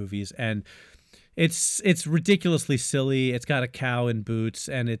spy/war movies, and it's ridiculously silly. It's got a cow in boots,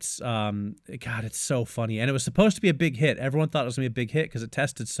 and it's it's so funny. And it was supposed to be a big hit. Everyone thought it was gonna be a big hit because it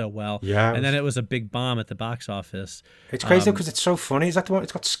tested so well. Yeah. And then it was a big bomb at the box office. It's crazy because it's so funny. Is that the one?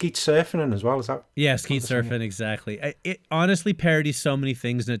 It's got skeet surfing in as well. Is that? Yeah, skeet surfing, exactly. It honestly parodies so many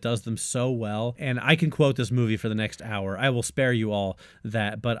things, and it does them so well. And I can quote this movie for the next hour. I will spare you all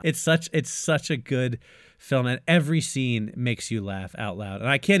that, but it's such a good film, and every scene makes you laugh out loud. And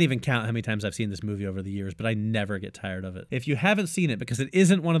I can't even count how many times I've seen this movie over the years, but I never get tired of it. If you haven't seen it, because it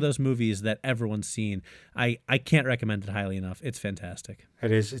isn't one of those movies that everyone's seen, I can't recommend it highly enough. It's fantastic.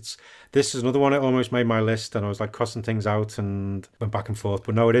 It is. This is another one that almost made my list, and I was like crossing things out and went back and forth.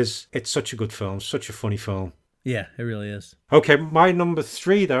 But no, it's such a good film, such a funny film. Yeah, it really is. Okay, my number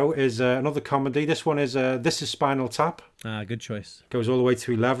 3 though is another comedy. This one is This Is Spinal Tap. Good choice. Goes all the way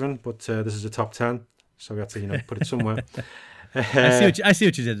to 11, but this is a top 10. So we had to, put it somewhere. I see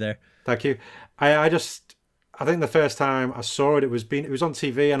what you did there. Thank you. I think the first time I saw it, it was on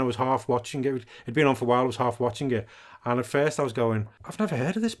TV, and I was half watching it. It'd been on for a while. I was half watching it, and at first I was going, I've never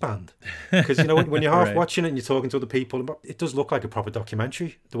heard of this band, because when you're half Right. watching it and you're talking to other people, it does look like a proper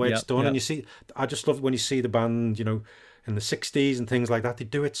documentary the way it's done. Yep. And you see, I just love when you see the band, in the 60s and things like that. They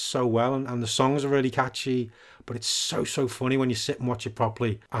do it so well, and the songs are really catchy. But it's so funny when you sit and watch it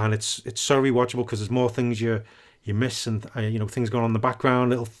properly, and it's so rewatchable because there's more things you miss, and things going on in the background,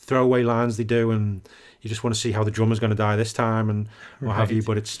 little throwaway lines they do, and you just want to see how the drummer's going to die this time and what have you.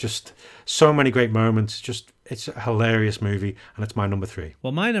 But it's just so many great moments. It's a hilarious movie, and it's my number 3.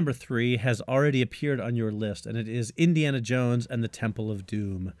 Well, my number 3 has already appeared on your list, and it is Indiana Jones and the Temple of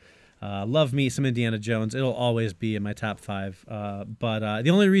Doom. Love me some Indiana Jones. It'll always be in my top 5. But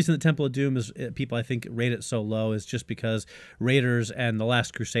the only reason that Temple of Doom is people I think rate it so low is just because Raiders and The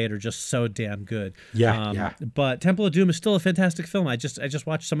Last Crusade are just so damn good. Yeah. But Temple of Doom is still a fantastic film. I just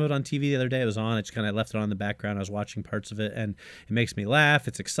watched some of it on TV the other day. It was on. I just kind of left it on in the background. I was watching parts of it, and it makes me laugh.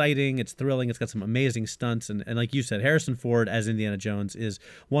 It's exciting. It's thrilling. It's got some amazing stunts. And like you said, Harrison Ford as Indiana Jones is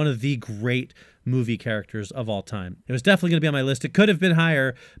one of the great movie characters of all time. It was definitely going to be on my list. It could have been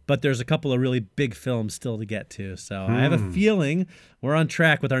higher, but there's a couple of really big films still to get to. So I have a feeling we're on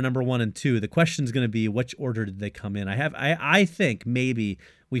track with our number 1 and 2. The question's going to be, which order did they come in? I think maybe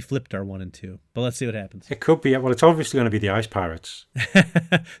we flipped our 1 and 2, but let's see what happens. It could be. Well, it's obviously going to be The Ice Pirates.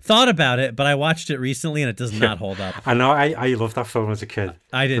 Thought about it, but I watched it recently and it does not hold up. I know. I loved that film as a kid.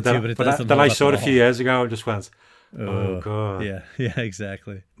 I did too, but it doesn't then hold I up saw it at a few all. years ago and just went, oh God. Yeah,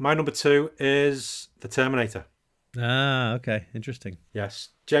 exactly. My number 2 is The Terminator. Okay, interesting. Yes.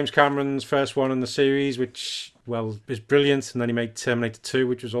 James Cameron's first one in the series, which, well, is brilliant. And then he made Terminator 2,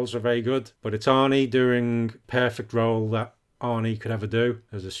 which was also very good. But it's Arnie doing perfect role that Arnie could ever do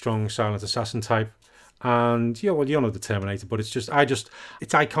as a strong silent assassin type. And you know the Terminator, but it's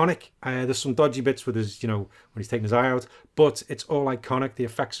iconic. There's some dodgy bits with his, when he's taking his eye out, but it's all iconic. The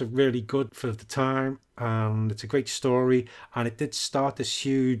effects are really good for the time, and it's a great story. And it did start this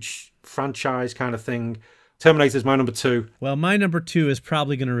huge franchise kind of thing. Terminator is my number 2. Well, my number 2 is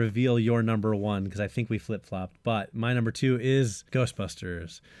probably going to reveal your number 1 because I think we flip-flopped. But my number 2 is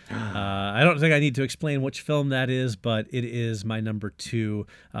Ghostbusters. I don't think I need to explain which film that is, but it is my number 2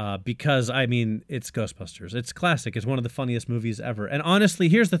 because, it's Ghostbusters. It's classic. It's one of the funniest movies ever. And honestly,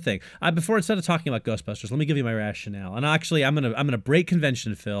 here's the thing. Before instead of talking about Ghostbusters, let me give you my rationale. And actually, I'm gonna break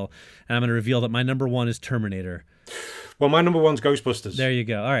convention, Phil, and I'm gonna reveal that my number 1 is Terminator. Well, my number one's Ghostbusters. There you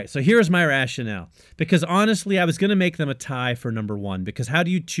go. All right. So here's my rationale. Because honestly, I was going to make them a tie for number one. Because how do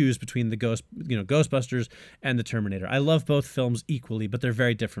you choose between the Ghostbusters and the Terminator? I love both films equally, but they're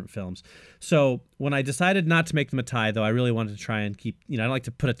very different films. So when I decided not to make them a tie, though, I really wanted to try and keep, I like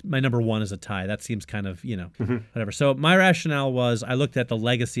to put my number one as a tie. That seems kind of, whatever. So my rationale was I looked at the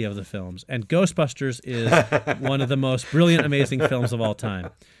legacy of the films, and Ghostbusters is one of the most brilliant, amazing films of all time.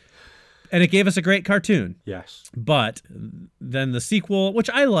 And it gave us a great cartoon. Yes. But then the sequel, which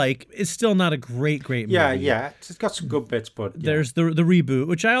I like, is still not a great movie. Yeah. It's got some good bits, but there's the reboot,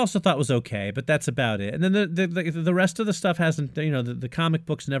 which I also thought was okay, but that's about it. And then the rest of the stuff hasn't. The comic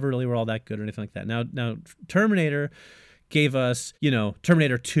books never really were all that good or anything like that. Now Terminator gave us,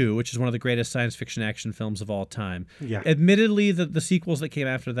 Terminator 2, which is one of the greatest science fiction action films of all time. Yeah. Admittedly, the sequels that came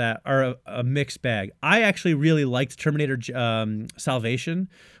after that are a mixed bag. I actually really liked Terminator Salvation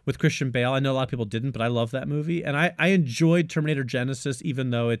with Christian Bale. I know a lot of people didn't, but I love that movie. And I enjoyed Terminator Genesis,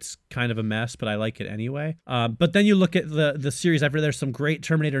 even though it's kind of a mess, but I like it anyway. But then you look at the series. I've read there's some great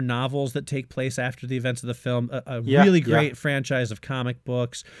Terminator novels that take place after the events of the film. A really great franchise of comic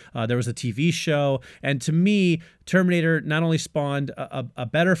books. There was a TV show. And to me, Terminator not only spawned a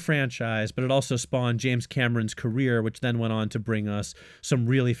better franchise, but it also spawned James Cameron's career, which then went on to bring us some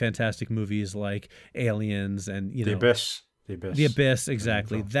really fantastic movies like Aliens and, The Abyss. The Abyss,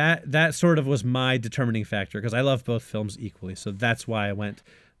 exactly. That sort of was my determining factor because I love both films equally. So that's why I went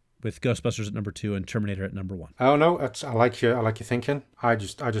with Ghostbusters at number 2 and Terminator at number 1. Oh no, I like your thinking. I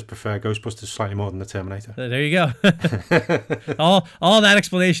just prefer Ghostbusters slightly more than the Terminator. There you go. all that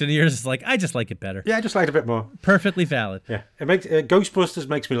explanation. Yours is like I just like it better. Yeah, I just like it a bit more. Perfectly valid. Yeah, it makes Ghostbusters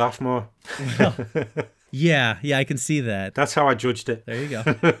makes me laugh more. Yeah, I can see that. That's how I judged it. There you go.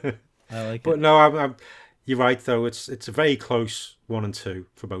 I like it. But no, you're right though. It's a very close 1 and 2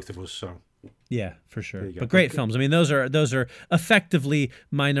 for both of us. So. Yeah, for sure. But great films. I mean, those are effectively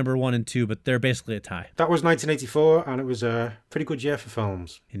my number 1 and 2, but they're basically a tie. That was 1984, and it was a pretty good year for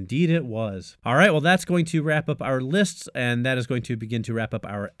films. Indeed it was. All right, well, that's going to wrap up our lists, and that is going to begin to wrap up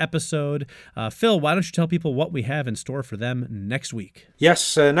our episode. Phil, why don't you tell people what we have in store for them next week?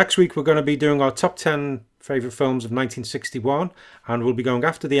 Yes, next week we're going to be doing our top 10 favourite films of 1961, and we'll be going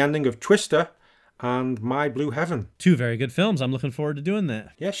after the ending of Twister and My Blue Heaven. 2 very good films. I'm looking forward to doing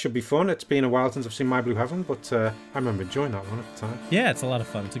that. Yeah, should be fun. It's been a while since I've seen My Blue Heaven, but I remember enjoying that one at the time. Yeah, it's a lot of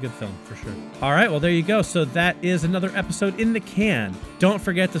fun. It's a good film, for sure. All right, well, there you go. So that is another episode in the can. Don't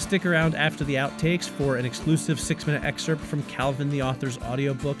forget to stick around after the outtakes for an exclusive 6-minute excerpt from Calvin the Author's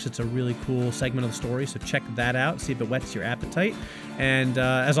audiobooks. It's a really cool segment of the story, so check that out, see if it whets your appetite. And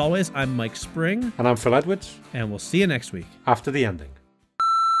as always, I'm Mike Spring. And I'm Phil Edwards. And we'll see you next week. After the ending.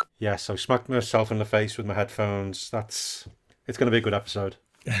 Yeah, so smacked myself in the face with my headphones. It's going to be a good episode.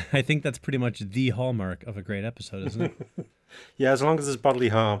 I think that's pretty much the hallmark of a great episode, isn't it? Yeah, as long as there's bodily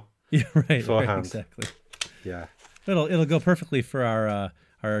harm. Yeah, right. Beforehand. Exactly. Yeah. It'll go perfectly for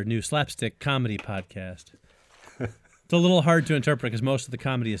our new slapstick comedy podcast. It's a little hard to interpret because most of the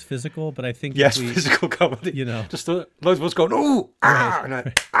comedy is physical, but I think physical comedy. Just loads of us going, ooh, ah,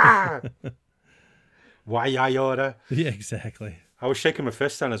 right. Ah. Why I order? Yeah, exactly. I was shaking my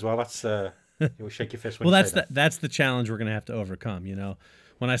fist then as well. That's you always shake your fist when well, you say that's the challenge we're going to have to overcome.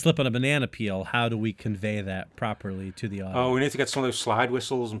 When I slip on a banana peel, how do we convey that properly to the audience? Oh, we need to get some of those slide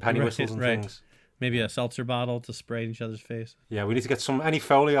whistles and penny whistles and things. Maybe a seltzer bottle to spray in each other's face. Yeah, we need to get any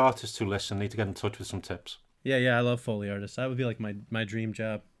Foley artists who listen need to get in touch with some tips. Yeah, I love Foley artists. That would be like my dream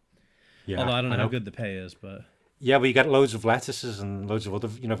job. Yeah, although I don't know how good the pay is, but. Yeah, but you get loads of lettuces and loads of other,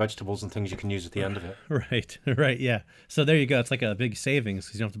 vegetables and things you can use at the end of it. Right, yeah. So there you go. It's like a big savings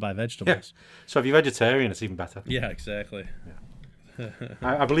because you don't have to buy vegetables. Yeah. So if you're vegetarian, it's even better. Yeah, exactly. Yeah.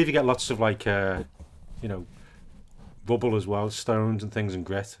 I believe you get lots of rubble as well, stones and things and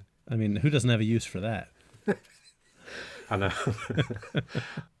grit. I mean, who doesn't have a use for that? I know.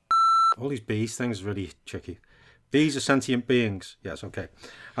 All these bees things are really tricky. Bees are sentient beings. Yes, okay.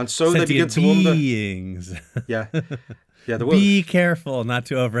 And so sentient they begin to wonder. Beings. Yeah. Be careful not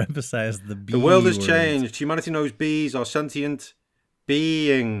to overemphasize the bee. The world has words. changed. Humanity knows bees are sentient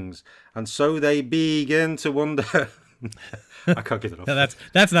beings. And so they begin to wonder. I can't get it off. No,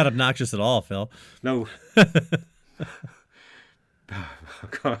 that's not obnoxious at all, Phil. No.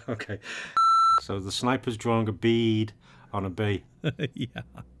 Okay. So the sniper's drawing a bead on a bee. Yeah.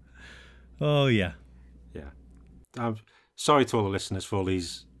 Oh, yeah. Yeah. I'm sorry to all the listeners for all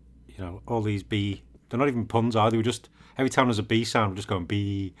these, all these bee. They're not even puns, are they? We're just, every time there's a bee sound, we're just going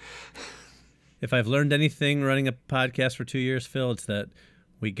bee. If I've learned anything running a podcast for 2 years, Phil, it's that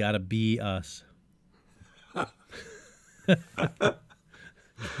we gotta be us.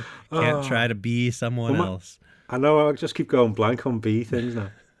 Can't try to be someone else. I know, I just keep going blank on bee things now.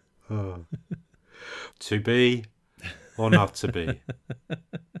 Oh. To be or not to be?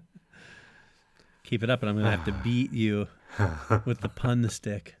 Keep it up and I'm going to have to beat you with the pun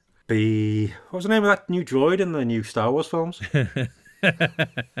stick. Bee. What was the name of that new droid in the new Star Wars films?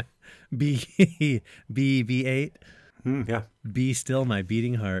 B8. Yeah. Be still my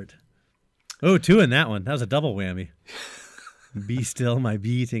beating heart. Oh, 2 in that one. That was a double whammy. Be still my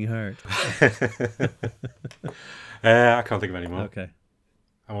beating heart. I can't think of any more. Okay.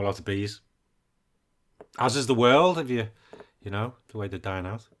 I'm allowed to bees. As is the world, if you know, the way they're dying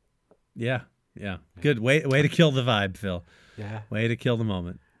out. Yeah. Good. Way to kill the vibe, Phil. Yeah. Way to kill the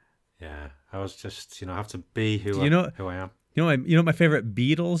moment. Yeah. I was just, I have to be who I am. You know what my favorite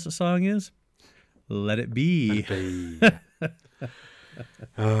Beatles song is? Let It Be. Let it be.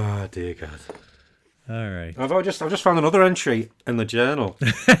 Oh, dear God. All right. I've just found another entry in the journal.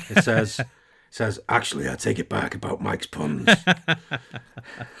 It says, actually, I take it back about Mike's puns.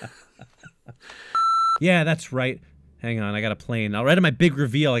 Yeah, that's right. Hang on, I got a plane. Right at my big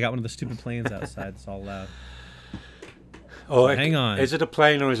reveal, I got one of the stupid planes outside. It's all loud. Oh, hang on. Is it a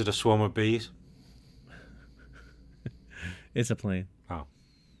plane or is it a swarm of bees? It's a plane. Oh.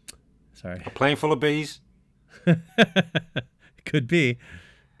 Sorry. A plane full of bees? Could be.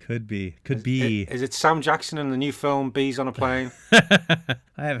 Is it Sam Jackson in the new film Bees on a Plane? I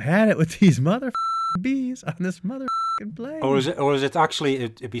have had it with these bees on this plane. Or is it actually,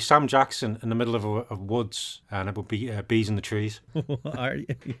 it'd be Sam Jackson in the middle of woods and it would be bees in the trees? Are you?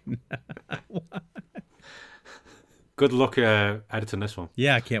 Good luck editing this one.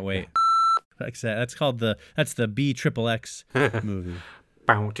 Yeah, I can't wait. Like I said, that's the BXXX movie.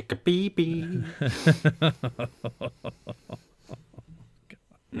 Bow chicka bee bee.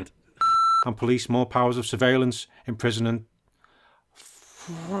 And police more powers of surveillance, imprisonment.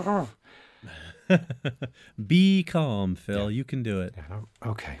 Be calm, Phil. You can do it. Yeah,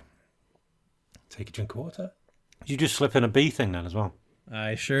 okay. Take a drink of water. Did you just slip in a bee thing then as well?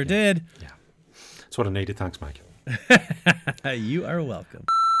 I sure did. Yeah. That's what I needed. Thanks, Mike. You are welcome.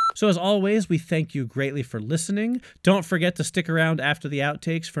 So as always, we thank you greatly for listening. Don't forget to stick around after the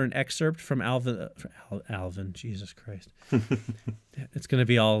outtakes for an excerpt from Alvin. Jesus Christ. It's going to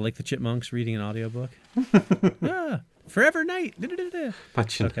be all like the Chipmunks reading an audiobook. Forever Night.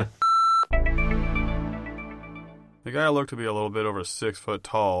 Okay. The guy looked to be a little bit over 6 foot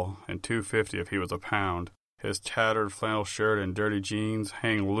tall and 250 if he was a pound. His tattered flannel shirt and dirty jeans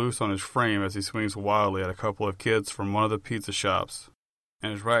hang loose on his frame as he swings wildly at a couple of kids from one of the pizza shops.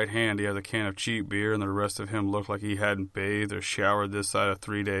 In his right hand, he has a can of cheap beer, and the rest of him looked like he hadn't bathed or showered this side of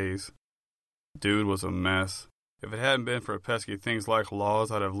 3 days. Dude was a mess. If it hadn't been for pesky things like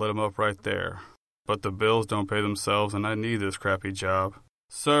laws, I'd have lit him up right there. But the bills don't pay themselves, and I need this crappy job.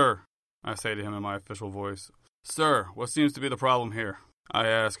 Sir, I say to him in my official voice. Sir, what seems to be the problem here? I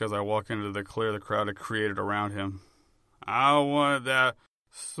ask as I walk into the clear the crowd had created around him. I want that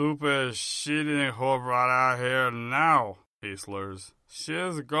super shitting whore brought out here now, he slurs.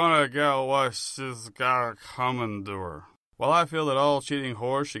 She's gonna get what she's got coming to her. While I feel that all cheating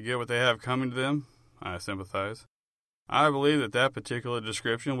whores should get what they have coming to them, I sympathize. I believe that particular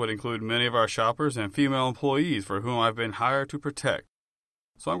description would include many of our shoppers and female employees for whom I've been hired to protect.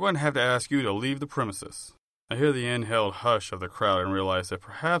 So I'm going to have to ask you to leave the premises. I hear the inhaled hush of the crowd and realize that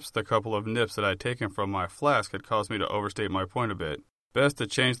perhaps the couple of nips that I'd taken from my flask had caused me to overstate my point a bit. Best to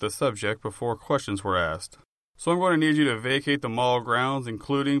change the subject before questions were asked. So I'm going to need you to vacate the mall grounds,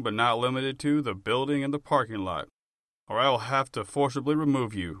 including but not limited to the building and the parking lot, or I will have to forcibly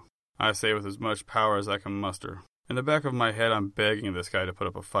remove you, I say with as much power as I can muster. In the back of my head, I'm begging this guy to put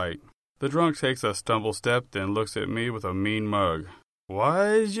up a fight. The drunk takes a stumble step, then looks at me with a mean mug. What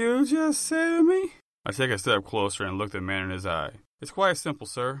did you just say to me? I take a step closer and look the man in his eye. It's quite simple,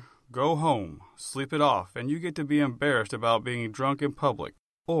 sir. Go home, sleep it off, and you get to be embarrassed about being drunk in public.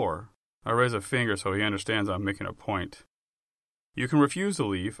 Or, I raise a finger so he understands I'm making a point. You can refuse to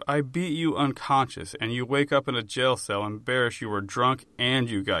leave. I beat you unconscious, and you wake up in a jail cell embarrassed you were drunk and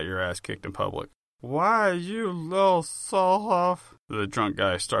you got your ass kicked in public. Why, you little soft? The drunk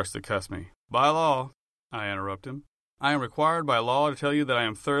guy starts to cuss me. By law, I interrupt him. I am required by law to tell you that I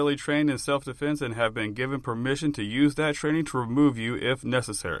am thoroughly trained in self-defense and have been given permission to use that training to remove you if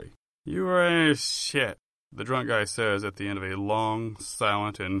necessary. You ain't shit, the drunk guy says at the end of a long,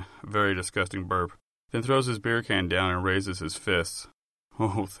 silent, and very disgusting burp, then throws his beer can down and raises his fists.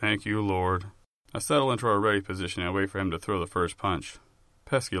 Oh, thank you, Lord. I settle into a ready position and wait for him to throw the first punch.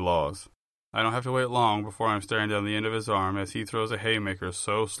 Pesky laws. I don't have to wait long before I'm staring down the end of his arm as he throws a haymaker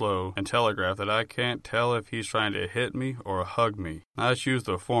so slow and telegraphed that I can't tell if he's trying to hit me or hug me. I choose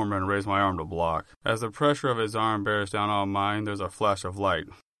the former and raise my arm to block. As the pressure of his arm bears down on mine, there's a flash of light,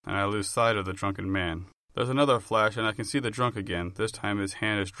 and I lose sight of the drunken man. There's another flash, and I can see the drunk again. This time his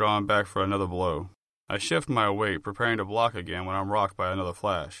hand is drawn back for another blow. I shift my weight, preparing to block again when I'm rocked by another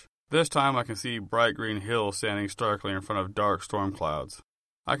flash. This time I can see bright green hills standing starkly in front of dark storm clouds.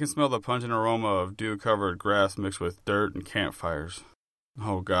 I can smell the pungent aroma of dew-covered grass mixed with dirt and campfires.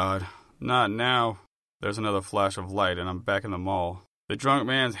 Oh, God. Not now. There's another flash of light, and I'm back in the mall. The drunk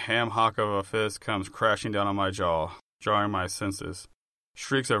man's ham-hock of a fist comes crashing down on my jaw, jarring my senses.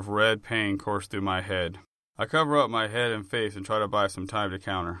 Shrieks of red pain course through my head. I cover up my head and face and try to buy some time to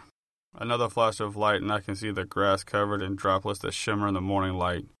counter. Another flash of light, and I can see the grass covered in droplets that shimmer in the morning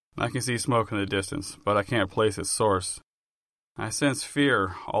light. I can see smoke in the distance, but I can't place its source. I sense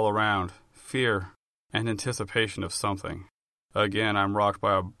fear all around, fear and anticipation of something. Again, I'm rocked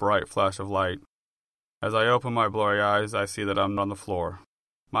by a bright flash of light. As I open my blurry eyes, I see that I'm on the floor.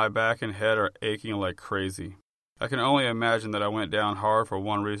 My back and head are aching like crazy. I can only imagine that I went down hard for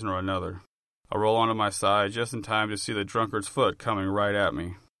one reason or another. I roll onto my side just in time to see the drunkard's foot coming right at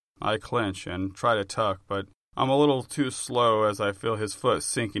me. I clench and try to tuck, but I'm a little too slow as I feel his foot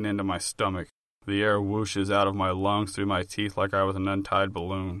sinking into my stomach. The air whooshes out of my lungs through my teeth like I was an untied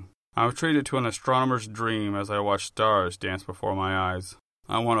balloon. I'm treated to an astronomer's dream as I watch stars dance before my eyes.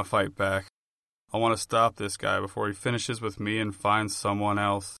 I want to fight back. I want to stop this guy before he finishes with me and finds someone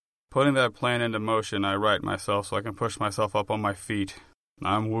else. Putting that plan into motion, I right myself so I can push myself up on my feet.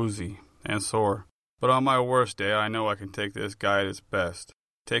 I'm woozy and sore, but on my worst day, I know I can take this guy at his best.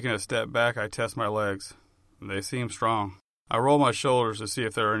 Taking a step back, I test my legs. They seem strong. I roll my shoulders to see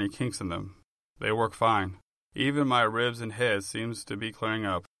if there are any kinks in them. They work fine. Even my ribs and head seems to be clearing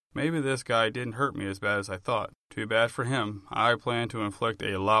up. Maybe this guy didn't hurt me as bad as I thought. Too bad for him. I plan to inflict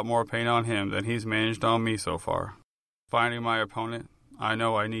a lot more pain on him than he's managed on me so far. Finding my opponent, I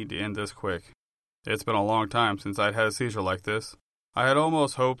know I need to end this quick. It's been a long time since I'd had a seizure like this. I had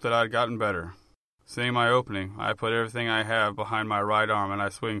almost hoped that I'd gotten better. Seeing my opening, I put everything I have behind my right arm and I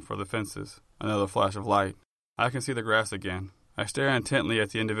swing for the fences. Another flash of light. I can see the grass again. I stare intently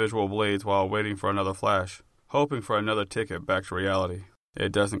at the individual blades while waiting for another flash, hoping for another ticket back to reality.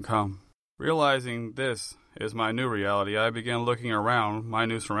 It doesn't come. Realizing this is my new reality, I begin looking around my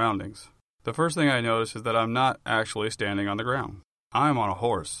new surroundings. The first thing I notice is that I'm not actually standing on the ground. I'm on a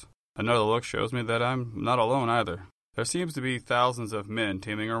horse. Another look shows me that I'm not alone either. There seems to be thousands of men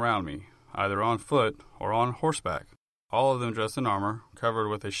teeming around me, either on foot or on horseback. All of them dressed in armor, covered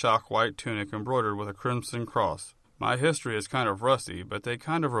with a shock white tunic embroidered with a crimson cross. My history is kind of rusty, but they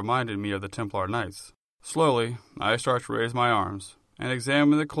kind of reminded me of the Templar Knights. Slowly, I start to raise my arms and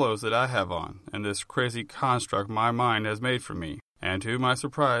examine the clothes that I have on and this crazy construct my mind has made for me. And to my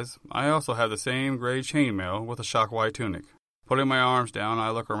surprise, I also have the same gray chainmail with a shock white tunic. Putting my arms down, I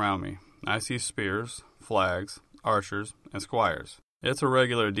look around me. I see spears, flags, archers, and squires. It's a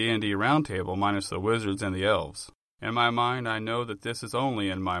regular D&D round table minus the wizards and the elves. In my mind, I know that this is only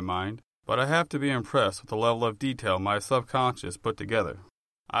in my mind, but I have to be impressed with the level of detail my subconscious put together.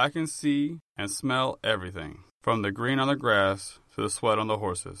 I can see and smell everything, from the green on the grass to the sweat on the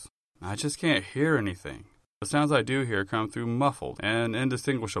horses. I just can't hear anything. The sounds I do hear come through muffled and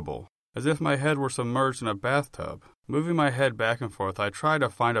indistinguishable, as if my head were submerged in a bathtub. Moving my head back and forth, I try to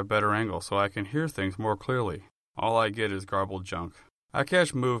find a better angle so I can hear things more clearly. All I get is garbled junk. I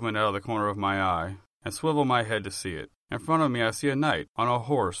catch movement out of the corner of my eye and swivel my head to see it. In front of me, I see a knight on a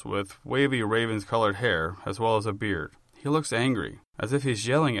horse with wavy ravens-colored hair as well as a beard. He looks angry, as if he's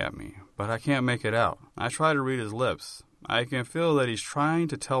yelling at me, but I can't make it out. I try to read his lips. I can feel that he's trying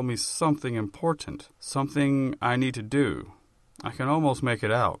to tell me something important, something I need to do. I can almost make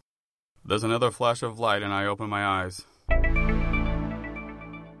it out. There's another flash of light and I open my eyes.